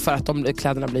 Men också för att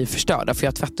kläderna blir förstörda. För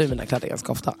jag tvättar ju mina kläder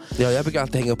ganska ofta. Ja, jag brukar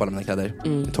alltid hänga upp alla mina kläder.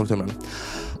 Torktumlaren.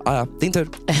 Ja, din tur.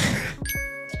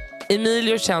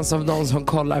 Emilio känns som någon som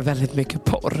kollar väldigt mycket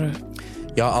porr.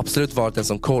 Jag har absolut varit den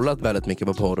som kollat väldigt mycket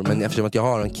på porr. Men eftersom att jag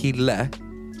har en kille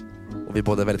och vi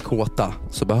båda är väldigt kåta,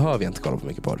 så behöver jag inte kolla på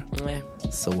mycket porr. Nej.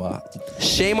 Så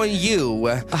shame on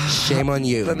you. Shame on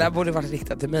you. Den där borde varit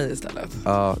riktad till mig istället.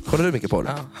 Kollar du mycket porr?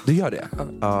 Ja. Du gör det?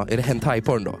 Är det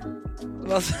hentai-porn då?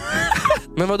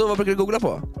 Men vad brukar du googla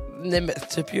på? Nej, men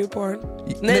typ YouPorn.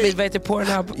 Nej, vad heter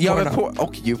Pornhub? Ja, men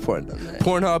och YouPorn.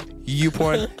 Pornhub,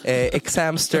 YouPorn,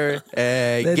 Xhamster,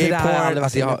 Gayporn.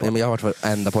 Alltså, jag har varit för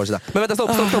enda porr. Men vänta, stopp.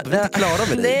 Vi är inte klara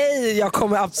med dig. Nej, jag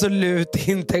kommer absolut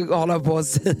inte hålla på och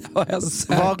säga vad jag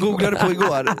söker. Vad googlade du på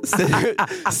igår?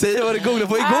 Säg vad du googlade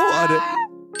på igår.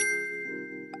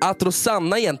 Att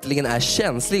Rosanna egentligen är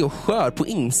känslig och skör på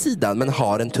insidan men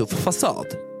har en tuff fasad.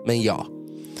 Men ja.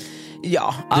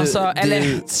 Ja, alltså,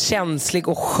 eller känslig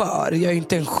och skör. Jag är ju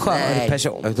inte en skör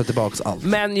person. Jag tar tillbaka allt.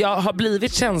 Men jag har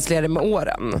blivit känsligare med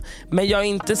åren. Men jag är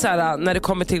inte så här, när det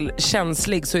kommer till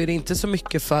känslig så är det inte så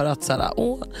mycket för att så här,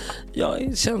 jag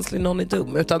är känslig, någon är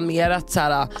dum. Utan mer att så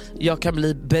här, jag kan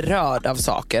bli berörd av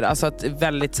saker. Alltså att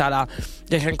väldigt så här,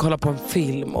 jag kan kolla på en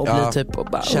film och bli typ och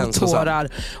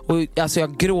tårar. Och, alltså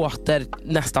jag gråter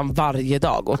nästan varje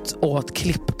dag åt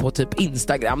klipp på typ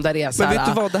Instagram där det är så här. Men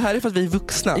vet du vad, det här är för att vi är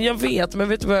vuxna. Jag vet, men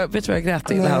vet du vad jag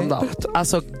grät i det här dagen?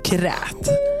 Alltså grät.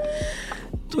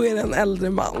 Då är det en äldre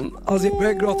man. Alltså jag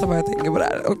börjar gråta när jag tänker på det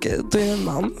här. Okej, då är det en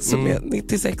man som är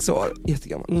 96 år.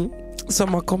 Jättegammal.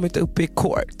 Som har kommit upp i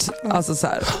court. Alltså så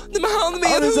här. Nej, men han med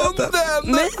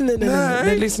hunden!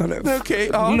 Nej, lyssna nu. Okay,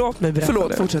 låt mig berätta.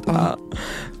 Förlåt, fortsätt.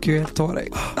 Gud, jag är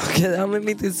tårig. Okej, han är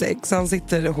 96. Han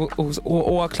sitter hos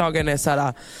och åklagaren är så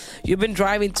här: you've been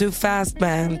driving too fast,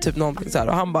 man. Typ någonting så här.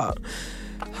 Och han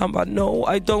bara,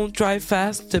 no, I don't drive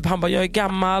fast. Typ, han bara, jag är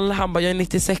gammal. Han bara, jag är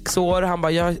 96 år. Han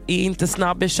bara, jag är inte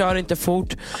snabb, jag kör inte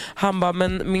fort. Han bara,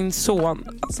 men min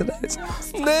son, alltså det är så.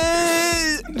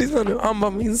 Nej! Lyssna nu. Han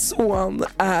bara, min son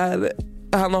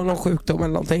han har någon sjukdom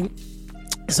eller någonting.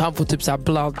 Så han får typ så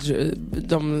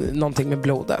här någonting med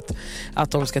blodet.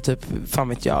 Att de ska typ, fan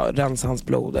vet jag, rensa hans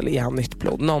blod eller ge han nytt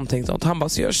blod. Någonting sånt. Han bara,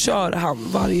 så jag kör han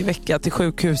varje vecka till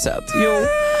sjukhuset. Jo.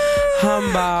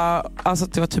 Han bara, alltså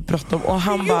det var typ bråttom. Och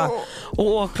han bara, och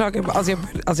åklagaren bara,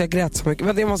 alltså jag grät så mycket.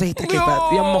 Vänta, jag måste hitta klippet.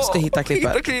 Jag måste hitta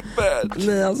klippet.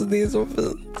 Nej, alltså det är så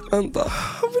fint. Vänta.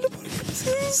 Han ville bara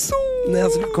säga så. Nej,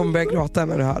 alltså du kommer börja gråta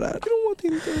när du hör det här. Gråt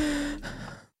inte.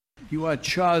 You are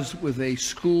charged with a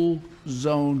school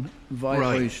zone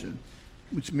violation,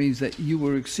 which means that you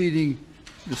were exceeding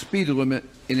the speed limit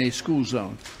in a school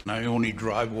zone. I only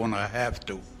drive when I have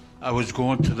to. I was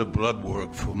going to the blood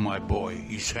work for my boy.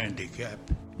 He's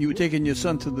handicapped. You were taking your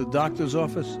son to the doctor's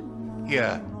office?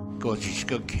 Yeah, because he's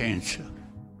got cancer.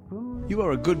 You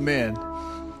are a good man.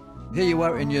 Here you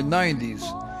are in your 90s,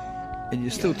 and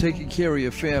you're still taking care of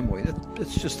your family.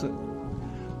 That's just a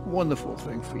wonderful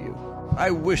thing for you. I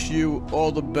wish you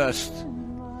all the best.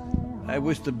 I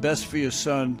wish the best for your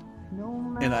son,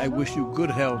 and I wish you good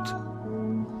health.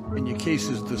 And your case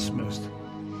is dismissed.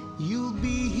 You'll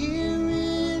be here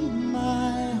in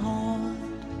my heart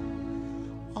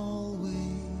always.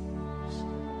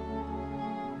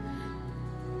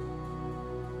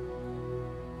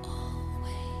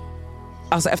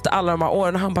 Alltså efter alla de här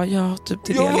åren, han bara, ja, typ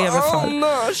det är det jag lever för.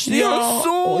 Annars,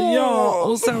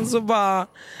 och sen så bara,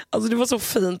 alltså det var så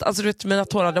fint. Alltså du vet, mina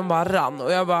tårar, de bara rann.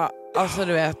 Och jag bara, alltså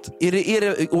du vet. Är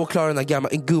det åklagaren den gamla,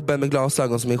 en gubbe med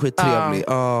glasögon som är skittrevlig?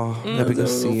 Jag brukar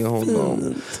se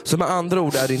honom. Så med andra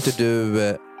ord är det inte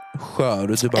du skör,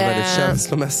 du är bara väldigt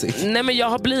känslomässig. Nej, men jag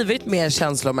har blivit mer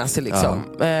känslomässig liksom.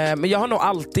 Men jag har nog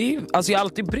alltid, alltså jag har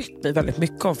alltid brytt mig väldigt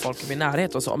mycket om folk i min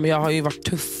närhet och så. Men jag har ju varit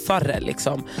tuffare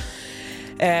liksom.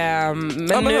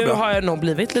 Men nu har jag nog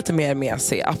blivit lite mer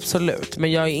mesig, absolut.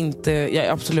 Men jag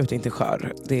är absolut inte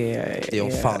skör. Det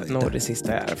är nog det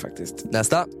sista jag är faktiskt.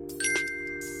 Nästa.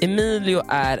 Emilio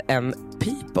är en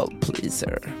people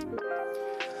pleaser.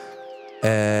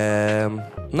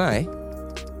 Nej.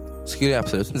 Skulle jag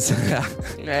absolut inte säga.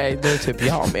 Nej, det är typ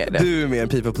jag med det. Du är mer en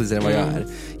people pleaser än vad jag är.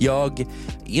 Jag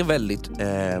är väldigt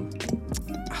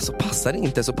alltså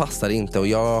passar det inte och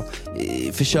jag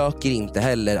försöker inte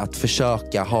heller att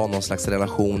försöka ha någon slags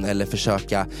relation eller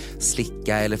försöka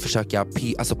slicka eller försöka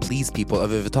please people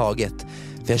överhuvudtaget.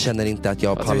 För jag känner inte att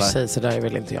jag pallar. Du säger så där är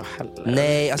väl inte jag heller.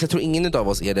 Nej, alltså jag tror ingen av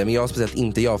oss är det, men jag speciellt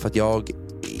inte jag, för att jag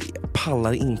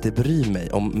pallar inte bry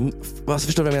mig om, alltså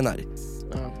förstår du vad jag menar?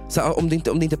 Så om det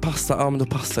inte passar, men då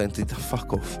passar det inte.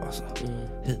 Fuck off alltså.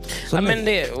 Men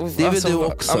det är väl du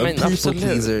också, people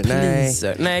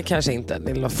pleaser. Nej, kanske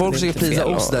inte. Folk försöker plisa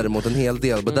oss däremot en hel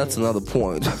del, but that's another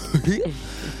point.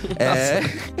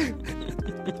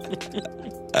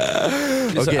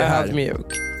 Okej, här.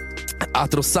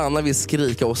 Att Rosanna vill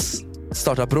skrika och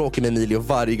starta bråk med Emilio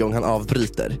varje gång han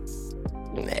avbryter.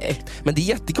 Nej. Men det är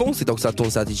jättekonstigt också att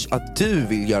hon säger att du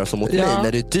vill göra så mot mig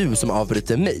när det är du som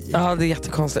avbryter mig. Ja, det är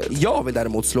jättekonstigt. Jag vill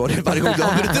däremot slå dig varje gång du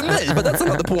avbryter mig, but that's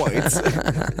another point.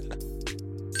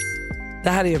 Det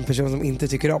här är en person som inte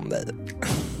tycker om dig.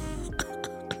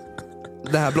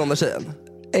 Det här blonda tjejen.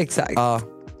 Exakt.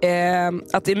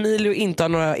 Att Emilio inte har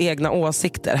några egna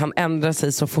åsikter. Han ändrar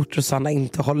sig så fort Rosanna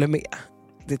inte håller med.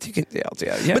 Det tycker inte jag att jag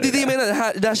gör. Men det är det jag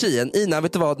menar, den här tjejen, Ina,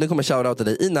 vet du vad, nu kommer jag shout out till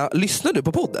dig. Ina, lyssnar du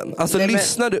på podden? Alltså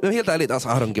lyssnar du, helt ärligt, alltså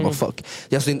I don't give a fuck.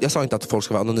 Jag sa inte att folk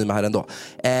ska vara anonyma här ändå.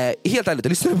 Helt ärligt,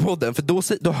 lyssnar du på podden, för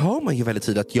då hör man ju väldigt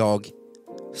tydligt att jag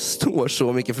står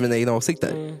så mycket för mina egna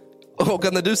åsikter.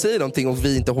 Och när du säger någonting och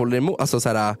vi inte håller emot, alltså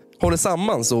håller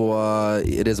samman, så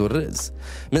är det så ris.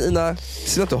 Men Ina,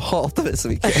 synd att du hatar mig så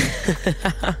mycket.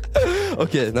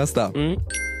 Okej, nästa.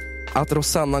 Att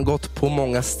Rosanna gått på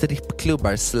många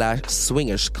strippklubbar /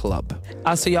 swingers club.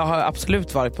 Alltså jag har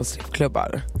absolut varit på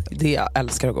strippklubbar. Jag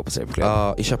älskar att gå på strippklubbar.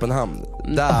 Ja, i Köpenhamn.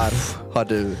 Där har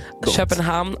du gått.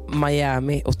 Köpenhamn,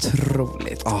 Miami,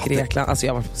 otroligt. Grekland, alltså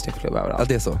jag har varit på strippklubbar överallt. Ja,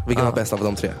 det är så. Vilken var bäst av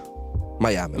de tre?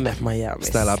 Miami.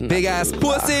 Snälla, big ass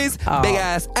pussies, big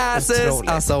ass asses. Otroligt.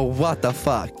 Alltså what the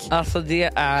fuck. Alltså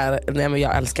det är, nej men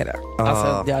jag älskar det.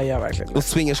 Alltså jag gör verkligen det. Och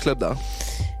swingersklubb då?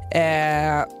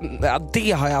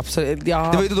 Det har jag absolut. Det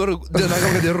var ju då den här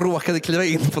gången du råkade kliva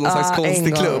in på någon slags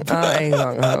konstig klubb. En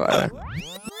gång var det.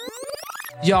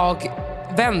 Jag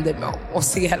vänder mig om och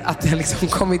ser att det har liksom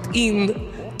kommit in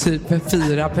typ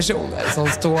 4 personer som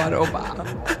står och bara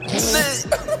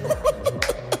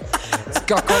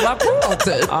ska kolla på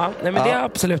typ. Ja, nej, men det har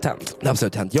absolut hänt. Det har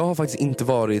absolut hänt. Jag har faktiskt inte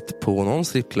varit på någon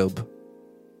strippklubb.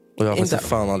 Och jag har faktiskt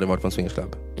fan aldrig varit på en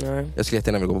swingersklubb. Jag skulle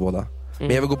jättegärna vilja gå på båda. Men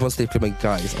jag vill gå på en strippklubb med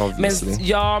guys,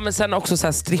 obviously. Men sen också så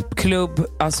här strippklubb,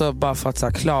 alltså bara för att så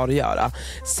här klargöra.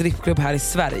 Strippklubb här i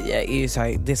Sverige är ju så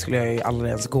här, det skulle jag ju aldrig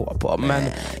ens gå på. Men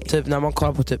typ när man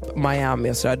kollar på typ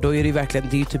Miami och sådär, då är det ju verkligen,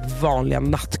 det är ju typ vanliga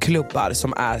nattklubbar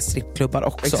som är strippklubbar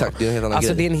också. Exakt, det är en helt annan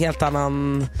alltså grej. det är en helt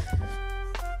annan.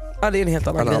 Ja, det är en helt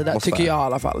annan grej där, tycker jag i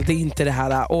alla fall. Det är inte det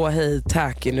här, hej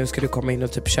tacky, nu ska du komma in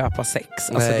och typ köpa sex.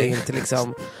 Alltså det är inte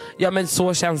liksom. Ja, men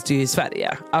så känns det ju i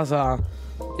Sverige. Alltså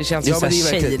det känns ju så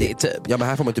shady typ. Ja, men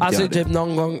här får man typ alltså typ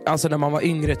någon gång, alltså när man var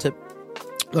yngre typ,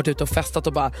 varit ute och festat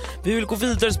och bara, vi vill gå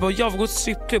vidare, så bara, jag vill gå till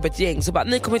strippklubb, ett gäng, så bara,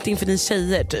 ni kommer inte in för ni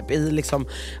tjejer typ, i liksom,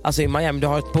 alltså i Miami, du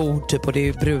har ett bord typ och det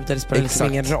är brudar, det spelar liksom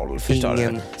ingen roll, förstår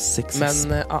du? Sexism.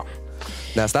 Men ja.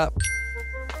 Nästa.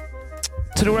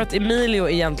 Tror att Emilio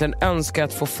egentligen önskar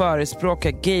att få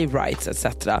förespråka gay rights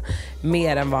etc.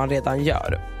 mer än vad han redan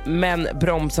gör, men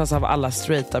bromsas av alla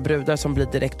straighta brudar som blir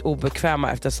direkt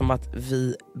obekväma, eftersom att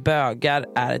vi bögar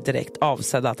är direkt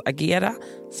avsedda att agera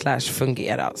 /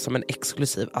 fungera som en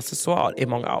exklusiv accessoar i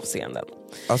många avseenden.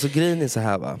 Alltså grejen är så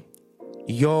här, va.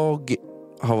 Jag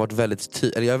har varit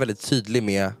jag är väldigt tydlig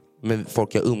med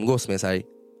folk jag umgås med, så här.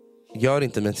 Gör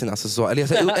inte med sina accessoarer.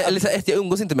 Jag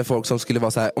umgås inte med folk som skulle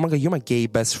vara så här: oh my god, you're my gay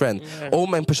best friend.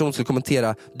 Om en person skulle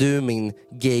kommentera, du är min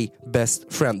gay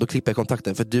best friend, då klipper jag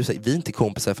kontakten. För du säger, vi är inte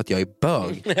kompisar för att jag är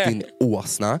bög, din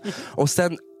åsna. Och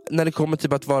sen när det kommer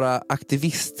typ att vara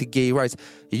aktivist till gay rights,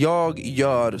 jag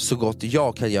gör så gott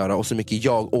jag kan göra och så mycket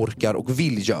jag orkar och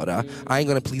vill göra. I ain't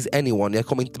gonna please anyone. Jag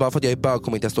kommer inte, bara för att jag är bög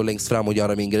kommer inte jag stå längst fram och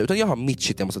göra min grej, utan jag har mitt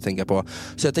shit jag måste tänka på.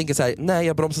 Så jag tänker så här: nej,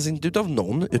 jag bromsas inte ut av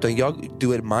någon, utan jag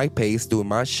do it my pace, do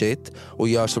my shit och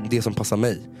gör som det som passar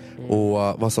mig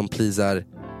och vad som pleasar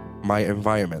my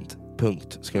environment.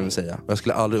 punkt skulle jag säga. Jag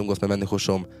skulle aldrig umgås med människor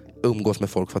som umgås med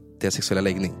folk för att deras sexuella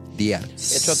läggning, det är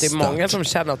jag tror att det är många som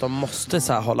känner att de måste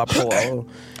så här hålla på och,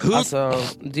 alltså,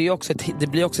 det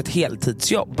blir också ett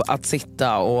heltidsjobb att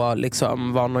sitta och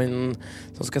liksom vara någon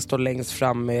som ska stå längst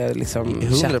fram med liksom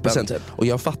 100%. Typ. Och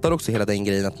jag fattar också hela den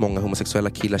grejen att många homosexuella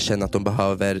killar känner att de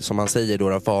behöver, som man säger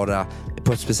då, vara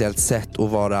på ett speciellt sätt och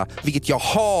vara, vilket jag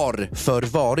har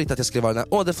förvarit, att jag skulle vara den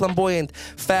här, the flamboyant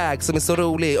fag som är så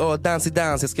rolig, dance,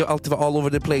 jag ska alltid vara all over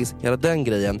the place, hela den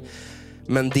grejen.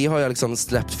 Men det har jag liksom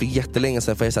släppt för jättelänge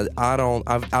sedan, för jag sa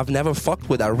I've never fucked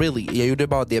with that really. Jag gjorde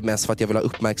bara det mest för att jag ville ha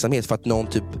uppmärksamhet, för att någon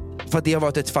typ, för att det har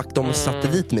varit ett faktum och satte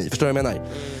dit mig. Förstår du vad jag menar?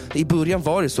 I början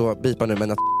var det så, bipa nu,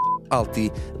 men att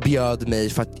alltid bjöd mig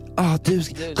för att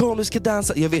du ska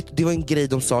dansa. Jag vet, det var en grej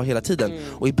de sa hela tiden.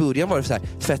 Och i början var det så här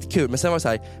fett kul, men sen var det så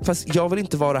här, fast jag vill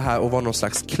inte vara här och vara någon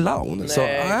slags clown. Nej. Så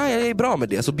jag är bra med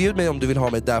det. Så bjud mig om du vill ha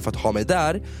mig där för att ha mig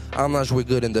där. Annars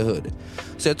we're good in the hood.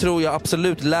 Så jag tror jag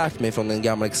absolut lärt mig från en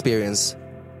gammal experience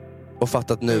och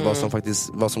fattat nu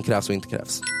vad som krävs och inte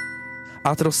krävs.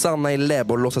 Att Rosanna är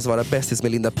lebb och låtsas vara bästis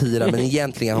med Linda Pira, men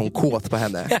egentligen är hon kåt på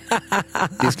henne.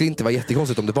 Det skulle inte vara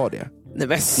jättekonstigt om det var det. Nej,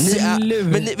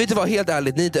 men vet du vad, helt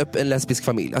ärligt, ni är inte en lesbisk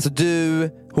familj. Alltså du,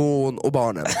 hon och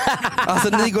barnen.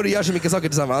 Alltså ni går och gör så mycket saker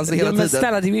tillsammans hela tiden. Men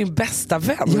snälla, det är min bästa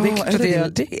vän. Ja, det är klart att det gör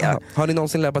det. Har ni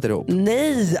någonsin läbbat ihop?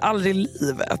 Nej, aldrig i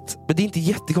livet. Men det är inte en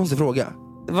jättekonstig fråga.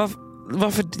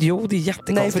 Varför? Jo, det är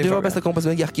jättekonstigt. Nej, för du var bästa kompis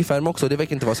med en Jackie Färm också. Det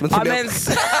verkar inte vara som ett problem.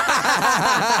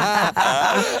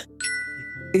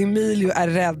 Emilio är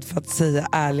rädd för att säga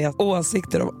ärliga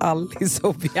åsikter om Alice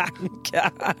och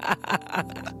Bianca.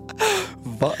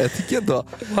 Va? Jag tycker ändå...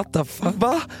 What the fuck?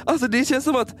 Va? Alltså det känns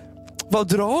som att... Vad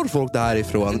drar folk det här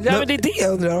ifrån? Ja, men det är det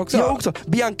jag undrar också. Jag också.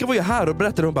 Bianca var ju här och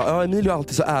berättade, hon bara, Emilio är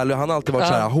alltid så ärlig och han har alltid varit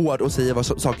så här hård och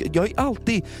säger saker. Jag är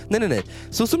alltid, nej.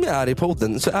 Så som jag är i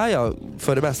podden så är jag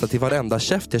för det mesta till varenda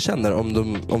käft jag känner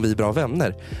om vi är bra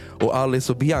vänner. Och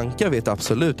Alice och Bianca vet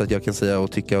absolut att jag kan säga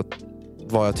och tycka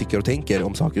vad jag tycker och tänker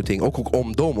om saker och ting. Och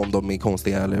om de är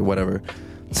konstiga eller whatever.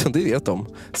 Så det vet de.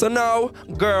 So now,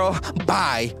 girl,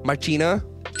 bye, Martina.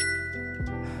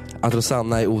 Att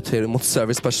Rosanna är otrevlig mot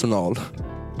servicepersonal.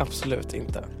 Absolut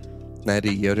inte. Nej, det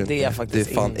gör du inte. Det är faktiskt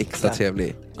du är fan inte extra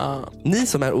trevlig. Ni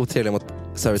som är otrevliga mot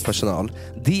servicepersonal,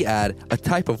 det är a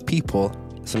type of people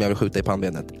som jag vill skjuta i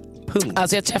pannbenet. Punkt.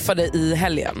 Alltså jag träffade i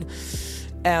helgen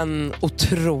en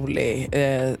otrolig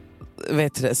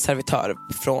servitör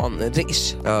från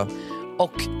Rish. Ja.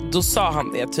 Och då sa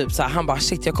han det typ så här, han bara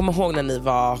shit, jag kommer ihåg när ni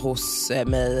var hos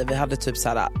mig, vi hade typ så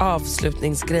här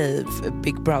avslutningsgrej,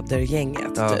 Big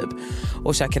Brother-gänget typ,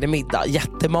 och käkade middag,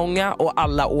 jättemånga, och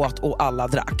alla åt och alla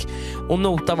drack, och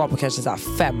notan var på kanske så här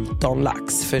 15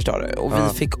 lax, förstår du, och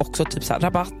vi fick också typ så här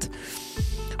rabatt.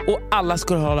 Och alla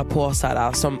skulle hålla på så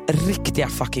här som riktiga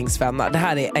fucking svennar. Det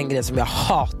här är en grej som jag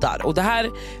hatar, och det här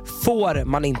får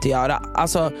man inte göra.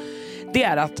 Alltså det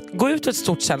är att gå ut ett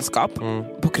stort sällskap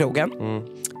på krogen,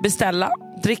 beställa,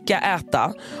 dricka,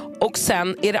 äta, och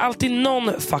sen är det alltid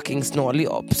någon fucking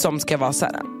snåljobb som ska vara så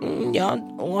här: jag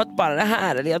åt bara det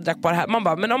här, eller jag drack bara det här. Man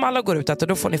bara, men om alla går ut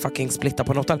då får ni fucking splitta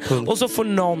på notan. Och så får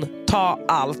någon ta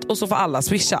allt, och så får alla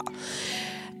swisha.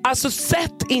 Alltså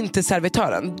sätt inte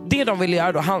servitören. Det de ville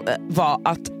göra då var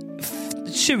att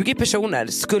 20 personer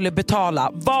skulle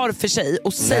betala var för sig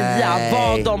och säga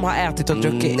vad de har ätit och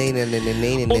druckit.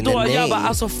 Nej. Och då jag bara,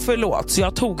 alltså förlåt. Så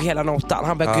jag tog hela notan.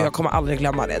 Han bara, jag kommer aldrig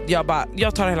glömma det. Jag bara,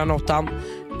 jag tar hela notan.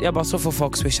 Jag bara, så får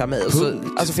folk swisha mig. Och så,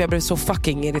 alltså för jag blev så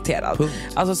fucking irriterad.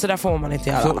 Alltså så där får man inte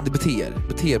göra. Så det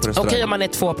beter på restaurang. Okej, om man är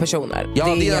 2 personer. Ja,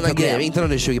 det är en annan grej. Inte när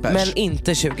det är 20 pers. Men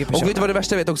inte 20 personer. Och vet du vad det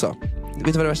värsta jag vet också?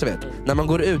 När man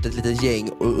går ut ett litet gäng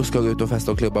och ska gå ut och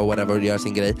festa och klubba och whatever och göra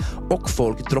sin grej, och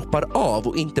folk droppar av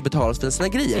och inte betalar för sina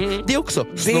grejer. Det är också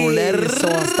snåleri. Så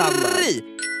standard.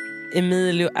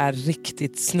 Emilio är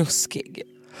riktigt snuskig.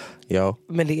 Ja.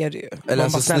 Men det är det ju. Eller man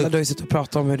alltså bara, snälla, du har ju suttit och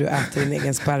pratat om hur du äter din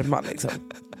egen sperma liksom.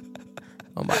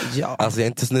 Man bara, ja. Alltså jag är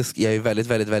inte snuskig, jag är väldigt,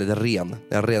 väldigt, väldigt ren.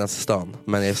 Jag är renaste stan,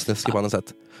 men jag är snuskig på annat sätt.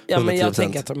 110%. Ja, men jag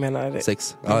tänker att de menar det.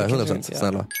 6. Ja, 100%,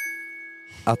 snälla.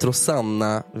 Att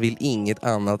Rosanna vill inget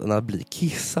annat än att bli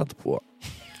kissad på.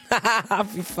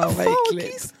 Fy fan vad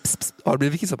äckligt. Har du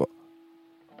blivit kissad på?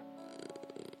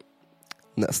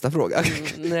 Nästa fråga.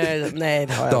 Nej,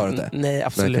 det har jag inte. Nej,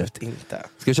 absolut inte.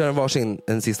 Ska vi köra varsin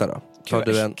en sista då? Tar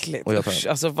du en och jag tar en.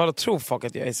 Alltså vad tror folk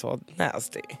att jag är så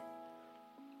nasty?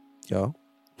 Ja.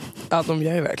 Ja, de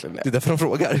gör ju verkligen det. Det är därför de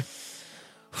frågar.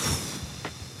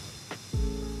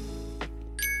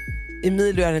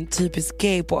 Emilio är en typisk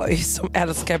gayboy som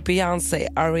älskar Beyoncé,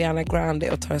 Ariana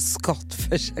Grande och tar skott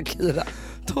för Shakira.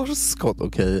 Tar skott,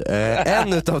 okej.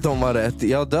 En utav dem var rätt.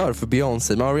 Jag dör för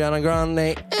Beyoncé. Men Ariana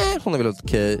Grande, hon är väl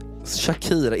okej.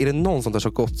 Shakira, är det någon som tar så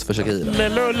gott för Shakira?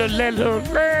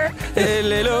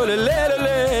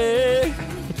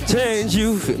 Change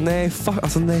you. Nej, fuck.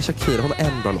 Alltså nej, Shakira, hon har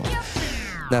en bra låt.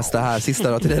 Nästa här,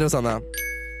 sista då till dig Rosanna.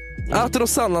 Att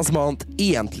Rosannas mat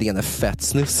egentligen är fett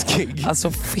snuskig.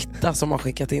 Alltså fitta som har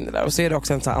skickat in det där. Och så är det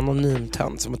också en sån här anonym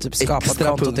tönt som har typ skapat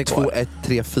kontot igår.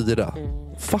 2134.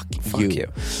 Fuck you.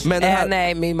 Men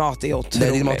nej, min mat är otrolig.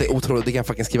 Nej, din mat är otrolig, det kan jag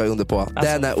fucking skriva under på. Alltså,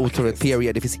 den är otrolig,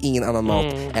 period. Det finns ingen annan mat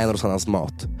än Rosannas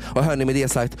mat. Och hörni, med det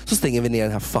sagt så stänger vi ner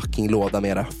den här fucking lådan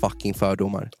med era fucking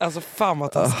fördomar. Alltså fan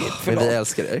vad taskigt. Men vi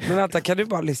älskar er. Men vänta, kan du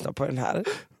bara lyssna på den här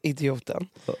idioten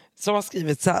som har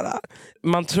skrivit så här: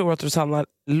 man tror att Rosanna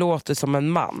låter som en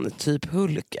man, typ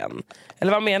Hulken.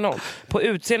 Eller vad menar hon? På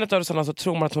utseendet av Rosanna så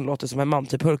tror man att hon låter som en man,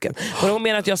 typ Hulken. Men hon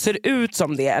menar att jag ser ut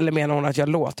som det, eller menar hon att jag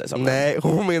låter som det? Nej,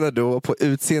 hon menar då på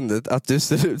utseendet att du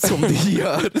ser ut som du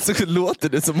gör, så låter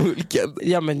du som Hulken.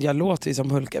 Ja, men jag låter ju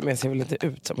som Hulken, men jag ser väl inte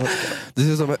ut som Hulken. Du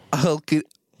ser som en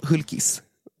Hulkis.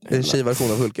 En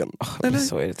tjejversion av Hulken. Eller?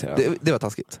 Så irriterande. Det var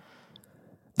taskigt.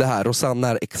 Det här, Rosanna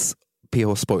är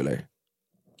ex-PH-spoiler.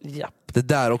 Ja. Det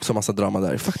där också massa drama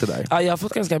där. Fuck det där. Ja, jag har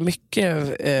fått ganska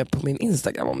mycket på min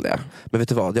Instagram om det. Men vet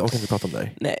du vad, jag orkar inte prata om det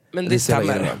där. Nej, men det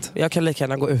stämmer. Jag kan lika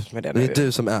gärna gå ut med det. Det är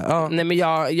du som är. Ja. Nej, men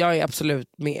jag är absolut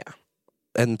med.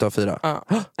 1 av 4. Ja,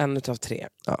 1 av 3.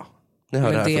 Ja.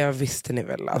 Men det visste ni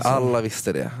väl? Alltså. Alla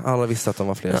visste det. Alla visste att de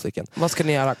var flera stycken. Vad ska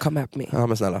ni göra? Come at me. Ja,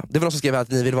 men snälla. Det var någon som skrev att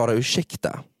ni vill vara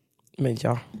ursäkta. Men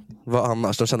ja. Vad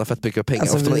annars? De tjänar fett mycket pengar.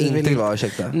 Alltså, ofta de inte vill vara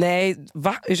ursäkta. Nej,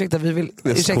 va? Ursäkta, vi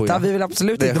vill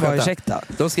absolut inte vara ursäkta.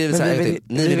 De skriver så här,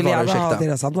 ni vill gärna ha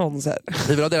deras annonser.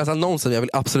 Vi vill ha deras annonser, men jag vill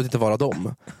absolut inte vara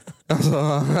dem. Alltså,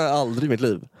 aldrig i mitt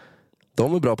liv.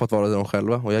 De är bra på att vara de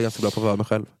själva, och jag är ganska bra på att vara mig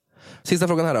själv. Sista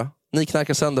frågan här då. Ni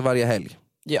knarkar sönder varje helg?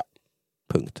 Ja.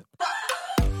 Punkt.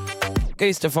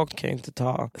 Just det, folk kan ju inte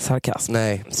ta sarkasm.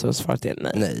 Nej. Så svaret är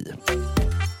nej. Nej.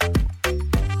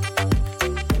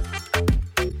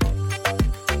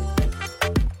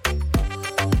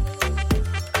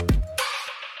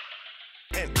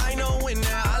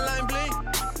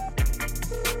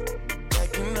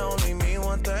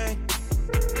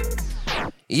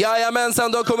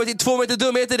 Jajamensan, du har kommit till 2 meter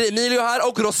dumheter. Emilio här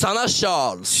och Rosanna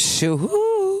Charles.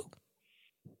 Tjoho!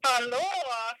 Hallå!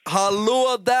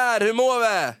 Hallå där, hur mår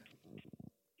vi?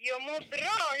 Jag mår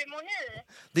bra, hur mår ni?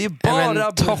 Det är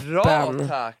bara bra,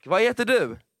 tack. Vad heter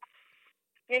du?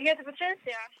 Jag heter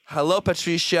Patricia. Hallå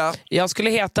Patricia. Jag skulle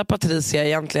heta Patricia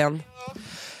egentligen.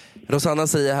 Rosanna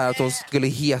säger här att hon skulle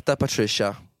heta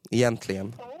Patricia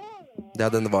egentligen. Det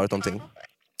hade ändå varit någonting.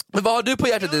 Men vad har du på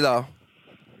hjärtat idag?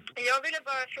 Jag ville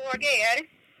bara fråga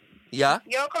er. Ja?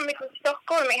 Jag kommer till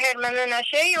Stockholm i helg med mina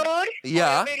tjejor.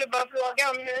 Ja? Jag ville bara fråga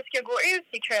om ni ska gå ut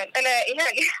ikväll, eller i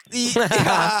helg.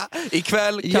 Ja,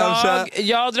 ikväll kanske.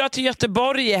 Jag drar till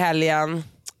Göteborg i helgen.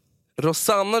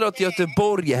 Rosanna drar till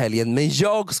Göteborg i helgen, men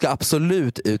jag ska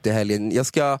absolut ut i helgen. Jag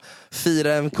ska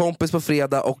fira en kompis på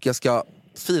fredag och jag ska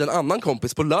fira en annan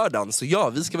kompis på lördagen. Så ja,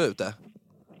 vi ska vara ute.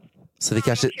 Så vi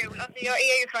kanske... Kul. Alltså, jag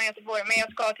är ju från Göteborg, men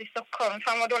jag ska till Stockholm.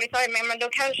 Fan vad dåligt timing, men då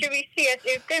kanske vi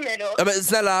ses ute med då. Ja, men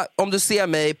snälla, om du ser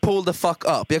mig, pull the fuck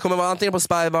up. Jag kommer vara antingen på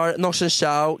Spybar, Norsen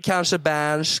Chow, kanske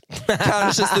Berns,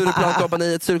 kanske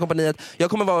Sturekompaniet. Jag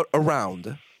kommer vara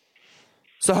around.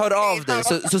 Så hör av dig,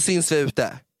 så syns vi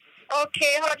ute.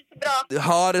 Okej, ha det så bra.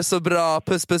 Ha det så bra,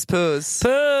 puss puss puss.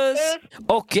 Puss!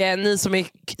 Och ni som är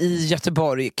i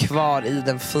Göteborg, kvar i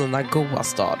den fina goa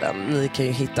staden, ni kan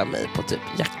ju hitta mig på typ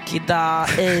Yakida,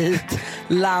 8,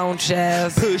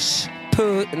 Lounges, Push.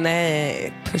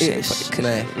 Nej, Push.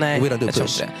 Nej, we don't do jag tror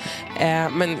push. inte det.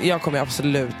 Men jag kommer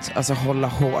absolut hålla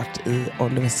hårt i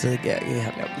Oliver Sige i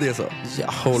helgen. Det är så?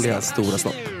 Ja. Håll i hans stora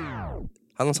snopp.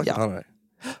 Han har sagt att han är.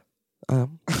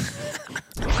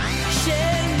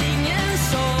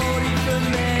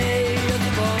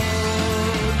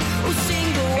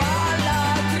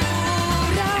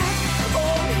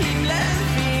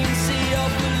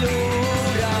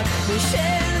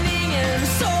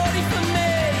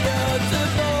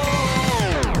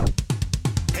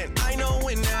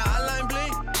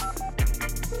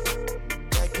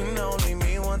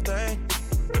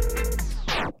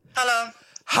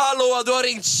 Hallå, du har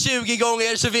ringt 20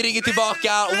 gånger så vi ringer tillbaka.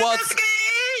 What's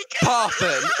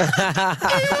poppin'? Det är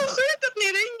sjukt att ni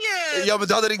ringer. Ja, men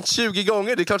du hade ringt 20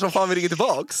 gånger. Det är klart som fan vi ringer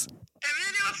tillbaks.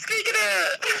 Varför skriker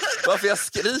du? Varför jag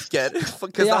skriker?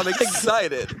 Because I'm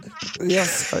excited.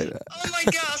 Yes. Oh my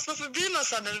god, varför blir man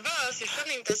så nervös? Jag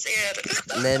känner inte ens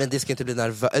er. Nej, men det ska inte bli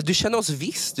nervös. Du känner oss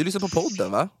visst. Du lyssnar på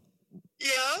podden, va?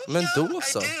 Ja. Men då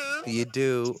så. I do.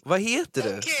 You do. Vad heter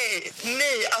du? Okej,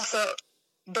 nej, alltså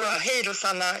Bra, hej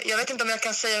Rosanna. Jag vet inte om jag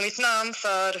kan säga mitt namn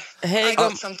för hej, I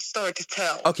got some story to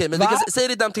tell. Okej, men du kan säga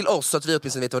ditt namn till oss så att vi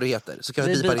åtminstone vet vad du heter. Så kan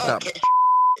vi bipa ditt namn.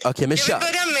 Okej, men kör. Jag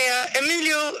vill börja med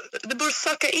Emilio, du borde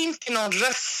söka in till någon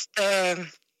röst,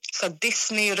 så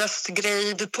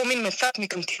Disney-röstgrej. Du påminner mig fett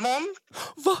mycket om Timon.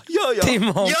 Va? Gör jag?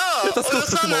 Timon. Ja, och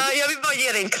Rosanna, jag vill bara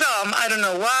ge dig en kram. I don't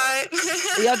know why.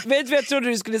 Jag vet vad jag trodde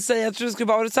du skulle säga. Jag trodde du skulle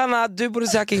bara, Rosanna, du borde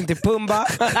söka in till Pumba.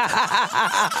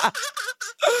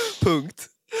 Punkt.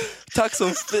 Tack så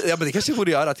mycket. Ja, men det kanske jag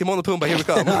borde göra. Timon och Pumba, here we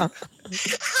come. Okej,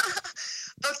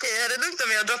 är det lugnt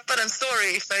om jag droppar en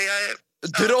story? För jag...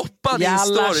 Droppa din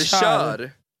story,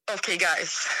 kör. Okej,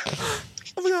 guys.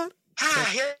 Oh my god.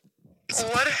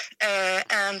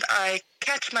 And I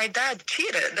catch my dad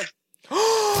cheated.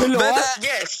 Förlåt?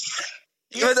 Yes.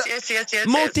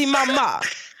 Mot din mamma? Och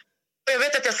jag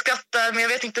vet att jag skrattar, men jag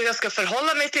vet inte hur jag ska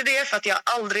förhålla mig till det, för att jag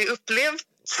aldrig upplevt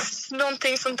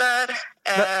någonting sånt där.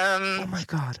 Oh my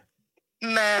god.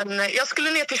 Men jag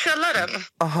skulle ner till källaren.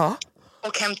 Aha.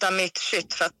 Och hämta mitt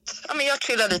shit, för att jag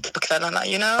chillar lite på kvällarna,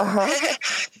 you know.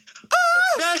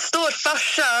 Där står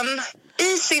farsan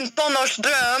i sin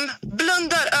tonårsdröm,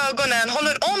 blundar ögonen,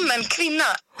 håller om en kvinna,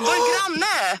 vår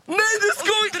granne. Nej, du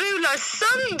skojar! Och drular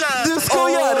sönder. Du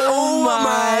skojar! Oh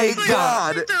my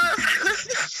god!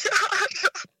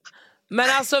 Men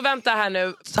alltså vänta här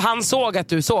nu, han såg att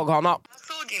du såg honom. Han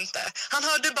såg inte, han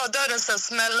hörde bara dörren sen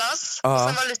smällas. Och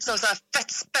sen var det lite så här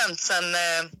fett spänt sen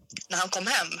när han kom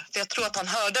hem. För jag tror att han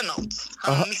hörde något.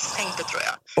 Han misstänkte, tror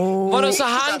jag. Vadå, så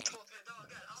han...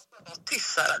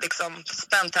 Tyst såhär, liksom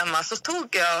spänt hemma. Så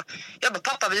tog jag bara,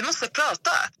 pappa, vi måste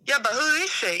prata. Jag bara, who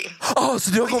is she? Så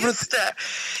du har konfronterat?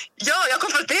 Ja, jag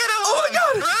konfronterade honom. Oh my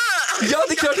god! Ja,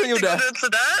 det är klart han gjorde.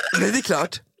 Nej, det är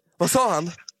klart. Vad sa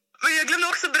han? Men jag glömde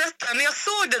också berätta, när jag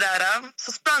såg det där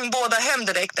så sprang båda hem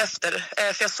direkt efter.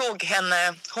 För jag såg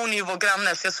henne, hon är ju vår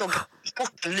granne, så jag såg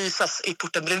porten lysas i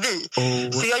porten bredvid.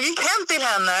 Så jag gick hem till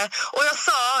henne och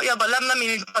jag bara, lämna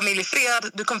min familj i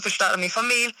fred, du kommer förstöra min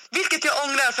familj. Vilket jag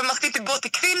ångrar, för man ska inte gå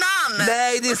till kvinnan.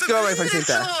 Nej, det ska man faktiskt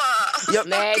inte. Alltså,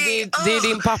 nej, det är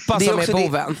din pappa som är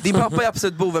boven. Din pappa är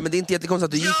absolut boven, men det är inte jättekonstigt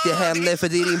att du gick till henne, för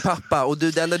det är din pappa. Och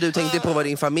det enda du tänkte på var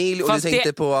din familj. Och fast du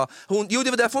tänkte på hon, jo, det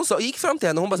var därför hon sa, gick fram till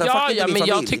henne och hon bara ja, men familj.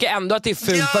 Jag tycker ändå att det är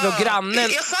fult för då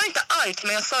grannen... Jag sa inte argt,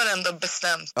 men jag sa det ändå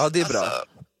bestämt. Ja, det är bra.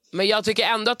 Men jag tycker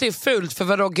ändå att det är fult, för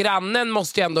vadå, grannen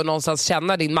måste ju ändå någonstans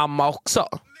känna din mamma också.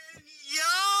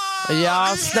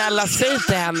 Ja, snälla, säg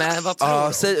till henne. Vad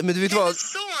tror du? Men du vet vad? Min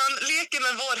son leker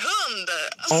med vår hund.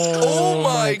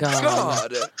 Oh my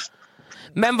god.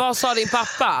 Men vad sa din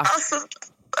pappa? Alltså,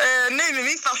 nej, men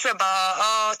min farsa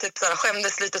bara typ såhär,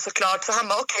 skämdes lite såklart. Så han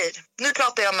bara, okej, nu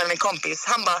pratar jag med min kompis.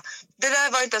 Han bara, det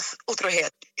där var inte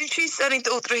otrohet. Kyss är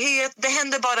inte otrohet.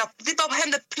 Det bara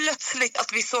hände plötsligt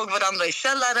att vi såg varandra i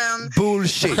källaren.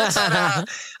 Bullshit. Men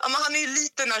han är ju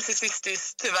lite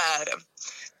narcissistisk, tyvärr.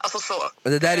 Alltså så.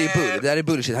 Men det där är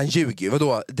bullshit. Han ljuger ju.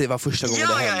 Vadå? Det var första gången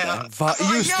det hände. Alltså,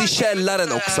 just i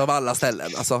källaren också, av alla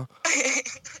ställen. Alltså.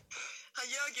 Han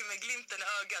ljög ju med glimten i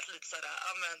ögat lite sådär.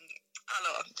 Men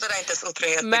hallå, det där är inte så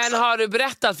otrohet. Men liksom. har du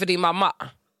berättat för din mamma?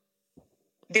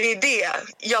 Det är det.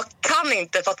 Jag kan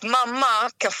inte, för att mamma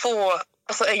kan få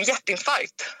en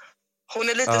hjärtinfarkt. Hon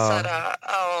är lite såhär...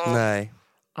 Nej.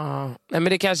 Nej, men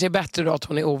det kanske är bättre då att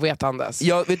hon är ovetandes.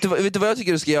 Ja, vet du vad jag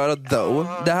tycker du ska göra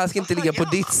då? Det här ska inte ligga på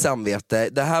ditt samvete.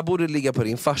 Det här borde ligga på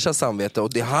din farsas samvete.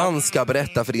 Och det han ska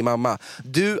berätta för din mamma.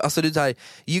 Du här,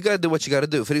 you gotta do what you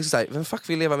gotta do. För det är så här, vem fuck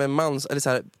vill leva med en man? Eller så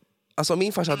här, alltså om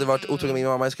min farsa hade varit otrogen med min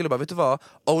mamma, jag skulle bara, vet du vad?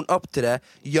 Own up till det,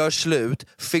 gör slut,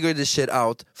 figure this shit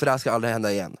out. För det här ska aldrig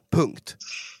hända igen. Punkt.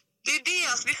 Det är det,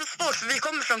 alltså, det är så svårt, för vi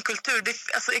kommer från kultur. Det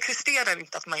existerar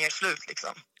inte att man gör slut liksom.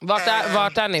 Vart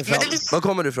är ni ifrån? Var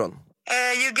kommer du ifrån?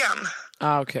 Ljugan.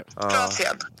 Okej.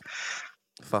 Kroatien.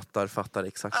 Fattar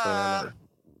exakt vad jag menar.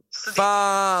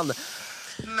 Fan!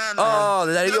 Men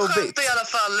det där är jobbigt. Skönt i alla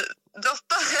fall.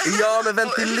 Droppa. Ja, men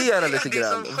ventilera lite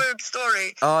grann. Det är en sjuk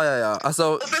story. Ja. Alltså...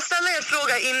 Och får jag ställa en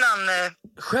fråga innan?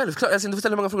 Självklart, du får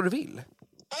ställa hur många frågor du vill.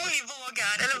 Om ni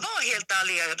vågar, eller var helt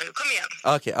ärliga nu, kom igen.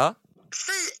 Okej, ja.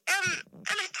 Säg en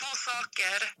eller två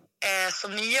saker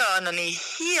som ni gör när ni är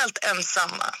helt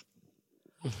ensamma.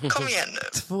 Kom igen nu.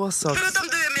 Två saker. Förutom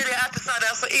du, Emilia, äter såhär,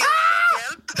 alltså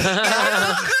hjälp.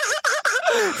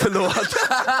 Förlåt.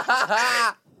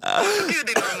 Gud,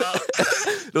 det är normalt.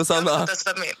 Rosanna.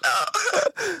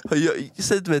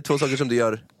 Säg till mig två saker som du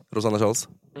gör, Rosanna Charles.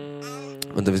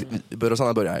 Vänta,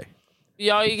 Rosanna börjar här.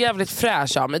 Jag är jävligt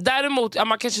fräsch av mig. Däremot,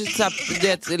 man kanske så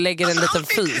här, lägger en liten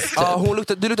fis typ. Ja,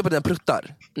 du luktar på dina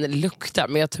pruttar. Det luktar,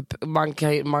 men jag typ, man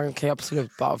kan ju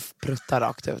absolut bara prutta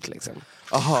rakt ut liksom.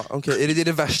 Aha, okej. Är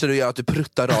det värsta du gör, att du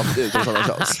pruttar rakt ut?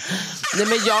 Nej,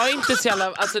 men jag är inte så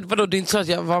jävla... Alltså, vadå, det är inte så att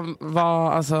jag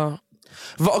var alltså...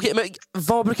 Okej, men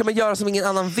vad brukar man göra som ingen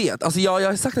annan vet? Alltså jag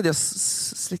har sagt att jag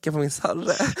slickar på min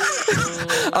sarre.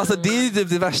 Alltså det är typ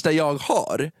det värsta jag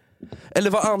har. Eller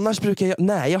vad annars brukar jag...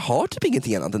 Nej, jag har typ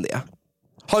ingenting annat än det.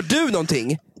 Har du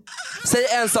någonting? Säg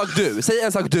en sak du. Alltså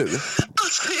jag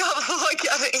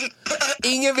vågar inte.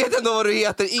 Ingen vet ändå vad du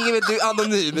heter. Ingen vet, du är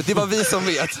anonym. Det är bara vi som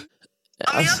vet.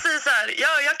 Ja, men jag säger så här,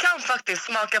 jag kan faktiskt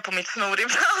smaka på mitt snor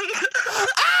ibland.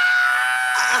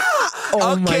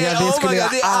 Det skulle jag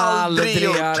aldrig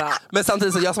göra. Men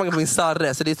samtidigt så jag smakar på min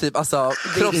sarre, så det är typ alltså,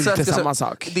 det är inte samma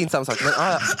sak. Det är inte samma sak, men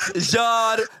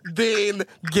gör din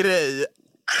grej.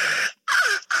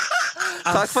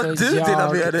 Tack för att du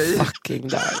delar med dig. Fucking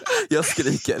där. Jag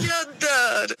skriker. Jag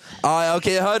dör.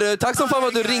 Okej, hörru, tack som fan för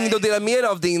att du ringde och delade med dig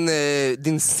av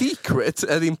din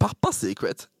secret, din pappas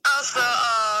secret. Alltså,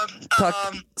 tack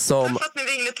som... Tack för att ni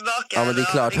ringde tillbaka. Ja, men det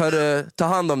är klart. Hörru, ta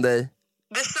hand om dig.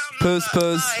 Detsamma.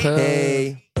 Puss.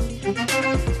 Hej.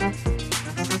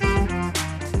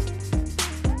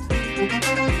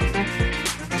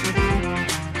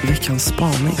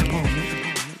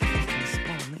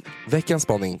 Veckans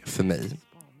spaning för mig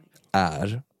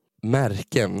är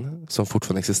märken som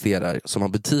fortfarande existerar, som har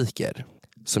butiker,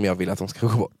 som jag vill att de ska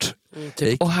gå bort.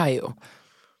 Typ Ohio.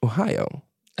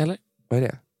 Eller? Vad är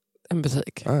det? En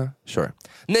butik. Sure.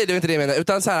 Nej, det är inte det jag menar.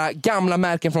 Utan så här, gamla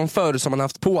märken från förr som man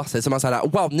haft på sig. Som man så här,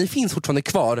 wow, ni finns fortfarande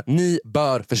kvar. Ni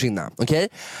bör försvinna. Okej?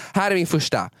 Här är min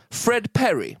första. Fred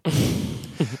Perry.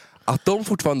 Att de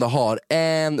fortfarande har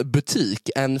en butik,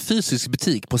 en fysisk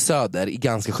butik på Söder, är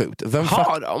ganska sjukt.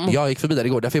 Har de? Jag gick förbi där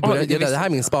igår. Därför det här är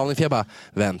min spaning. För jag bara,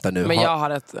 vänta nu. Men jag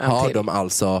har de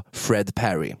alltså Fred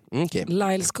Perry? Okay.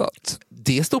 Lyle Scott.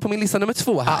 Det står på min lista nummer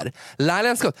 2 här.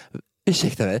 Lyle Scott.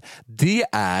 Ursäkta mig, det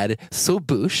är så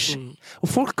Bush. Och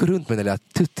folk går runt med den där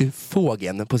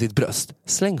tuttifågeln på sitt bröst.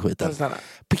 Släng skiten.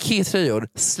 Pikétröjor,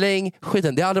 släng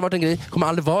skiten. Det har aldrig varit en grej, kommer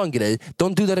aldrig vara en grej.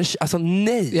 Don't do that, alltså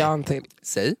nej. Jag har en till.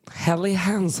 Säg. Helly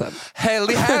Hansen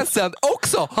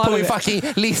också på min fucking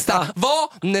lista. Vad?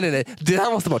 Nej, det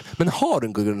här måste bort. Men har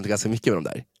du gått runt ganska mycket med dem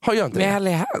där? Har jag inte med det?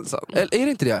 Helly Hansen? Är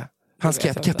det inte det? Hans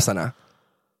kepsarna.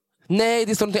 Nej,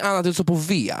 det står något annat, det står på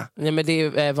V. Nej, men det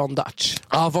är Von Dutch.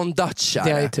 Ja, Von Dutch.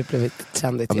 Det har ju typ blivit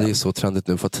trendigt igen. Det är så trendigt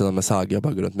nu för att Tina Messag, jag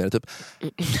bara går runt med det typ.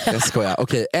 Jag skojar.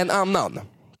 Okej, en annan.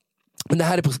 Men det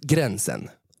här är på gränsen.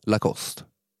 Lacoste.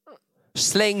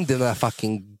 Släng den där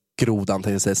fucking grodan,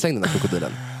 tänkte jag säga. Släng den där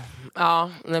krokodilen.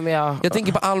 Ja, nej, men jag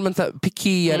tänker på allmänt att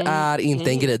pikéer är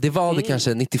inte en grej. Det var det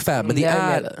kanske 95, men det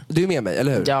är... Du är med mig,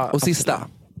 eller hur? Ja, och sista.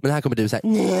 Absolut. Men här kommer du säga,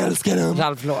 nej, jag älskar den.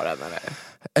 Ralph Lauren, eller?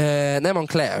 Nej,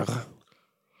 Moncler.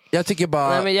 Jag tycker bara...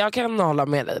 Nej, men jag kan hålla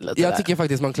med dig lite. Jag tycker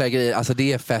faktiskt Moncler grejer, alltså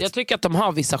det är fett. Jag tycker att de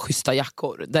har vissa schyssta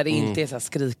jackor där det inte är så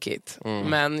skrikigt.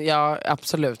 Men jag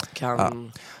absolut kan... Ja.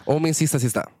 Och min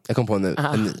sista. Jag kom på nu,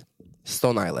 en ny.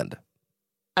 Stone Island.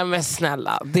 Men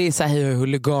snälla, det är så här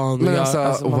huligan. Men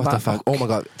alltså what the fuck. Oh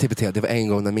my god, TPT, det var en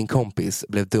gång när min kompis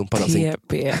blev dumpad av sin...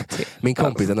 Min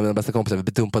kompis, en av mina bästa kompisar,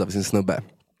 blev dumpad av sin snubbe.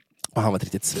 Och han var ett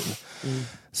riktigt svin.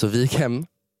 Så vi gick hem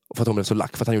för att hon blev så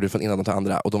lack, för att han gjorde det från ena till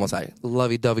andra. Och de var så här,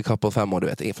 lovey-dovey couple 5 år, du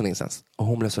vet, från instans. Och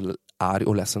hon blev så arg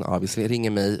och ledsen av. Så ringer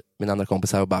mig, min andra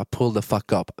kompis här och bara, pull the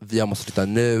fuck up. Jag måste flytta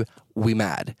nu, we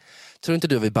mad. Tror inte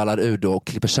du vi ballar ur då och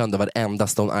klipper sönder varenda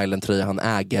Stone Island-tröja han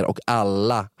äger och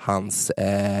alla hans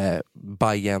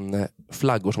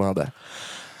Bayern-flaggor som han hade?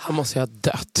 Han måste ju ha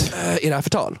dött. Är det här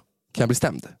förtal? Kan jag bli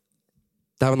stämd?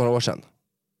 Det här var några år sedan.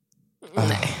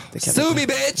 Nej, Sue me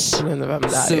bitch!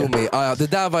 Sue me.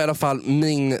 Det där var i alla fall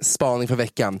min spaning för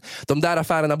veckan. De där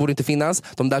affärerna borde inte finnas.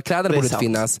 De där kläderna borde inte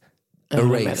finnas.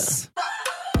 Erase.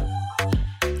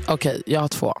 Okej, jag har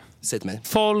 2. Säg till mig.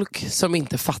 Folk som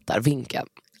inte fattar vinkeln.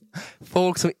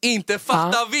 Folk som inte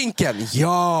fattar vinkeln.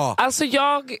 Ja. Alltså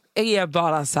jag är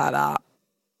bara så här.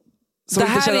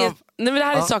 Det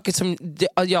här är saker som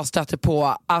jag stöter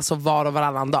på alltså var och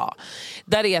varannan dag.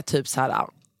 Där är typ så här.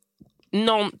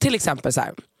 Till exempel så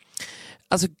här.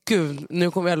 Alltså gud,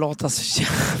 nu kommer jag låta så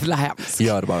jävla hemskt.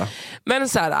 Gör det bara. Men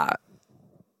så här,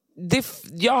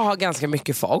 jag har ganska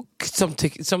mycket folk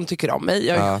som tycker om mig.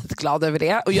 Jag är glad över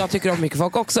det. Och jag tycker om mycket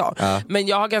folk också. Men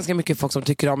jag har ganska mycket folk som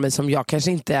tycker om mig som jag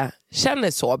kanske inte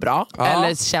känner så bra.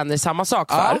 Eller känner samma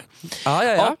sak för.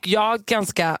 Och jag har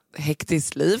ganska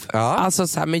hektiskt liv. Alltså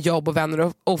så här, med jobb och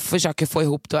vänner. Och försöker få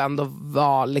ihop det och ändå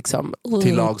vara liksom...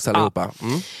 Till lags allihopa.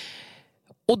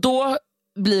 Och då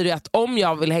blir det att om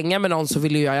jag vill hänga med någon så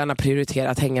vill jag gärna prioritera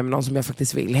att hänga med någon som jag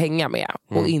faktiskt vill hänga med.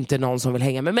 Och inte någon som vill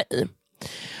hänga med mig.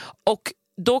 Och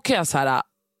då kan jag så här,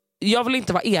 jag vill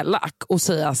inte vara elak och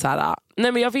säga så här: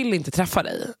 nej men jag vill inte träffa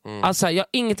dig. Alltså jag har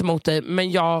inget emot dig,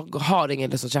 men jag har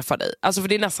ingen lust att träffa dig. Alltså för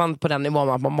det är nästan på den nivån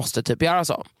att man måste typ göra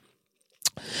så.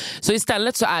 Så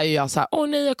istället så är jag så här: åh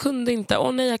nej jag kunde inte,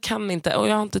 åh nej jag kan inte, och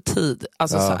jag har inte tid.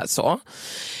 Alltså så.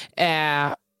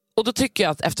 Och då tycker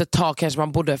jag att efter ett tag kanske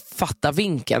man borde fatta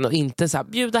vinkeln och inte så här,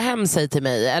 bjuda hem sig till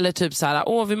mig. Eller typ så här: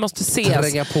 åh vi måste ses.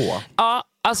 Tränga på. Ja,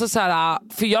 alltså så här,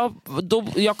 för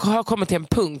jag har kommit till en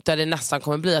punkt där det nästan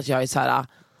kommer bli att jag är så här: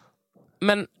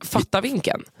 men fatta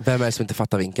vinkeln. Vem är det som inte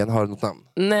fattar vinkeln? Har du något namn?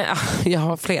 Nej, jag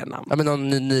har fler namn. Ja, men någon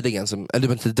nyligen som, eller du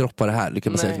behöver inte droppa det här, du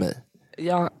kan säga för mig.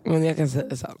 Ja, men jag kan säga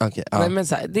det sen. Okay, nej, men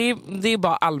så här, det är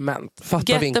bara allmänt.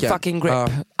 Fatta Get vinkeln. The fucking grip.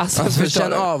 Alltså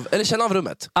känn av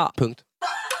rummet. Punkt.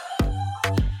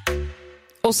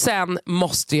 Och sen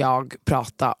måste jag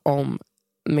prata om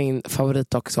min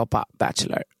favoritdokusåpa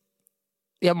Bachelor.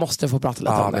 Jag måste få prata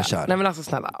lite om det. Nej men alltså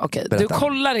snälla, okej. Du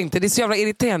kollar inte, det är så jävla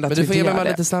irriterande att men du får ge mig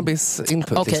lite snabbis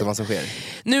input liksom, vad som sker.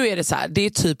 Nu är det så här, det är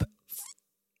typ,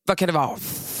 vad kan det vara,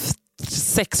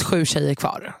 6-7 tjejer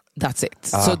kvar. That's it.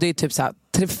 Så det är typ så här,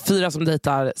 3-4 som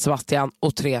dejtar Sebastian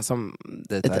och 3 som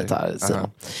dejtar Simon.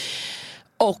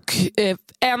 Och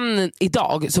än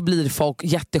idag så blir folk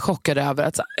jättechockade över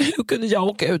att så här, hur kunde jag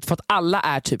åka ut? För att alla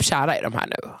är typ kära i de här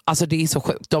nu. Alltså det är så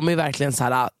sjukt. De är verkligen så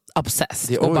här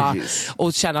obsessed.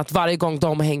 Och känner att varje gång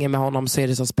de hänger med honom så är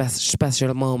det så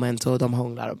special moment och de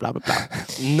hånglar och bla bla bla.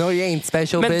 No you ain't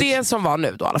special. Men bitch. det som var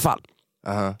nu då i alla fall.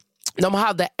 De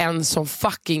hade en sån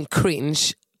fucking cringe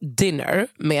dinner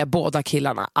med båda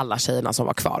killarna, alla tjejerna som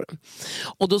var kvar.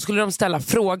 Och då skulle de ställa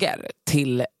frågor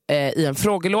till i en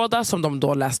frågelåda som de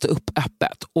då läste upp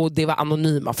öppet. Och det var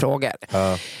anonyma frågor.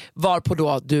 Varpå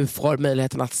då du får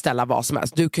möjligheten att ställa vad som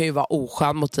helst. Du kan ju vara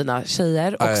oskön mot dina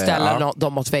tjejer och ställa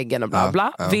dem mot väggen och bla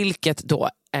bla. Vilket då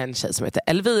en tjej som heter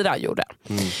Elvira gjorde.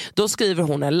 Då skriver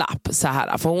hon en lapp så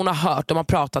här, för hon har hört, de har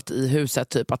pratat i huset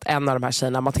typ att en av de här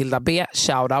tjejerna, Matilda B,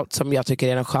 shoutout, som jag tycker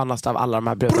är den skönaste av alla de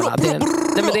här brudarna.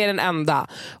 Det är den enda.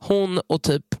 Hon och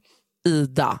typ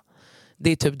Ida,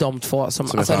 det är typ de två som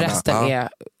alltså resten är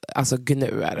alltså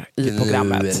gnuer i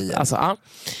programmet. Alltså,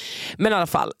 men i alla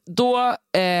fall,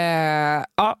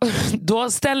 då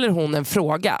ställer hon en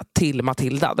fråga till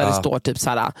Matilda där det står typ så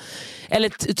här, eller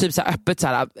typ så här öppet så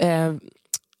här,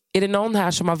 är det någon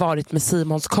här som har varit med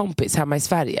Simons kompis hemma i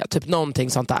Sverige? Typ någonting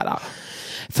sånt där.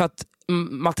 För att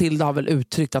Matilda har väl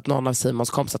uttryckt att någon av Simons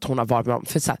kompisar att hon har varit med dem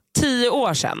för så här 10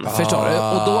 år sedan, förstår du?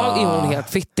 Och då är hon helt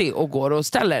fittig och går och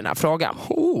ställer den här frågan.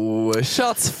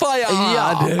 Shots fired!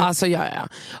 Ja, alltså ja.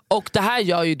 Och det här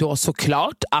gör ju då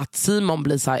såklart att Simon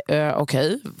blir så här,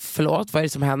 okej, förlåt, vad är det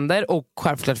som händer? Och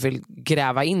självklart vill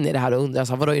gräva in i det här och undra,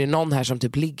 så vadå, är det någon här som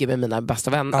typ ligger med mina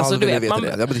bästa vänner? Alltså du vet,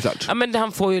 det blir klart. Ja, men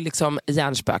han får ju liksom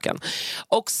hjärnspöken.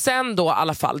 Och sen då i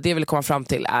alla fall, det jag vill komma fram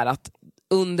till är att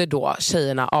under då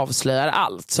tjejerna avslöjar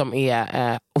allt som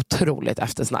är otroligt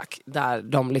eftersnack, där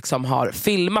de liksom har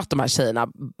filmat de här tjejerna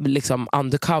liksom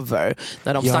undercover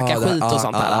när de snackar skit och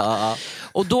sånt där.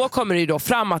 Och då kommer det ju då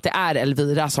fram att det är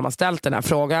Elvira som har ställt den här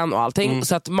frågan och allting.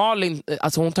 Så att Malin,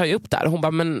 alltså hon tar ju upp där. Hon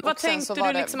bara, men vad tänkte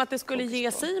du liksom att det skulle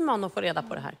ge Simon att få reda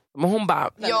på det här? Men hon bara,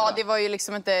 ja, det var ju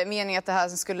liksom inte meningen att det här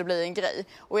skulle bli en grej.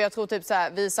 Och jag tror typ så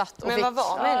här, vi satt och men fick... vad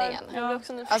var meningen?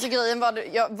 Alltså grejen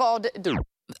var du...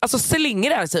 Alltså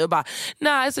slänger sig och bara,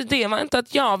 nej alltså det var inte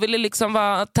att jag ville liksom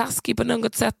vara taskig på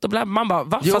något sätt och bla. Man bara,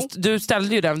 va? Fast du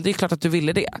ställde ju den, det är klart att du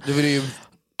ville det. Du ville ju...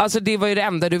 Alltså det var ju det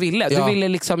enda du ville. Du ville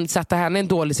liksom sätta henne i en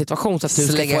dålig situation så att du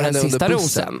ska få den sista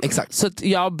rosen. Exakt. Så att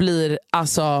jag blir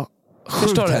alltså...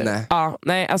 Förstår du? Henne. Ja,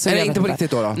 nej, alltså eller inte på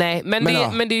riktigt då? Nej, men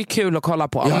det är ju kul att kolla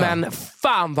på. Men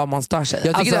fan vad man stör sig. Jag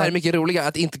tycker alltså, det här är mycket roligare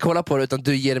att inte kolla på det utan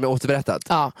du ger det mig återberättat.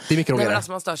 Ja. Det är mycket roligare. Nej, men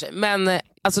alltså man stör sig. Men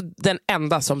alltså den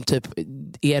enda som typ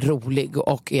är rolig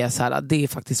och är så här, det är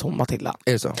faktiskt hon, Matilda.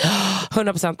 Är det så?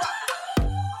 100%.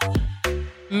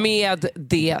 Med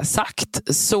det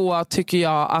sagt så tycker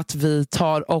jag att vi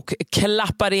tar och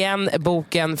klappar igen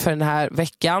boken för den här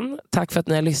veckan. Tack för att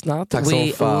ni har lyssnat. Tack så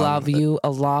We love you a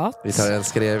lot. Vi tar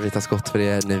älskar er, vi tar skott för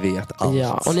er, ni vet allt.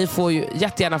 Ja, och ni får ju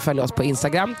jättegärna följa oss på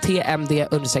Instagram,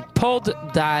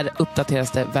 tmd_podd. Där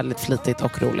uppdateras det väldigt flitigt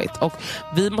och roligt. Och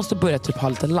vi måste börja typ ha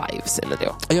lite lives, eller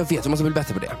det. Jag vet, vi måste bli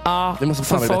bättre på det. Ja, vi måste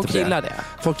för folk gillar det.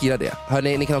 Folk gillar det.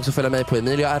 Hörrni, ni kan också följa mig på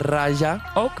Emilia Araya.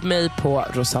 Och mig på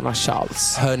Rosanna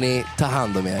Charles. Hörni, ta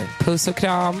hand om er. Puss och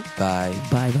kram. Bye.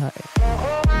 Bye bye.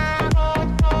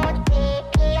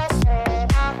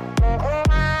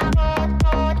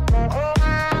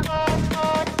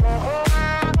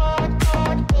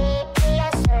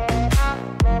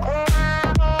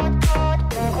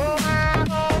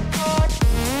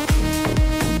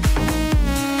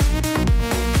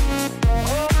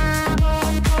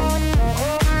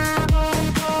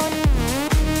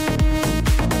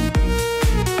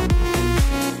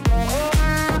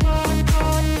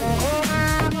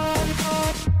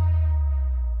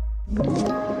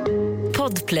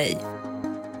 Play.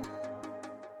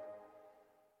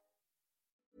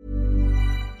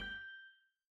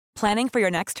 Planning for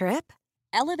your next trip?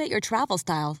 Elevate your travel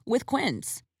style with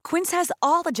Quince. Quince has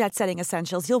all the jet-setting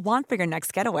essentials you'll want for your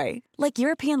next getaway, like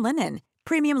European linen,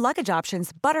 premium luggage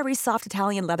options, buttery soft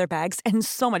Italian leather bags, and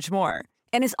so much more.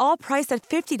 And is all priced at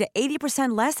 50 to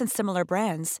 80% less than similar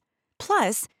brands.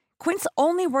 Plus, Quince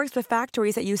only works with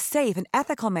factories that use safe and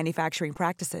ethical manufacturing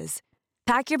practices.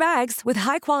 Pack your bags with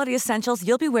high-quality essentials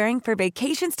you'll be wearing for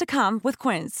vacations to come with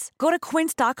Quince. Go to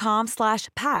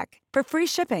quince.com/pack for free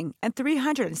shipping and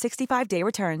 365-day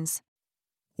returns.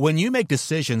 When you make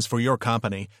decisions for your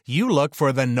company, you look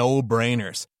for the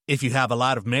no-brainers. If you have a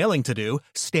lot of mailing to do,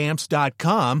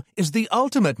 Stamps.com is the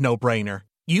ultimate no-brainer.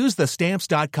 Use the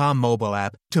Stamps.com mobile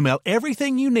app to mail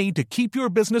everything you need to keep your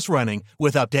business running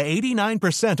with up to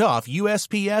 89% off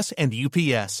USPS and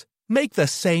UPS. Make the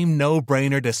same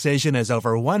no-brainer decision as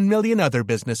over 1 million other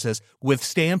businesses with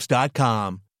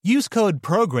Stamps.com. Use code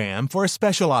PROGRAM for a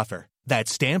special offer.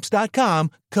 That's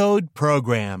Stamps.com, code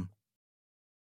PROGRAM.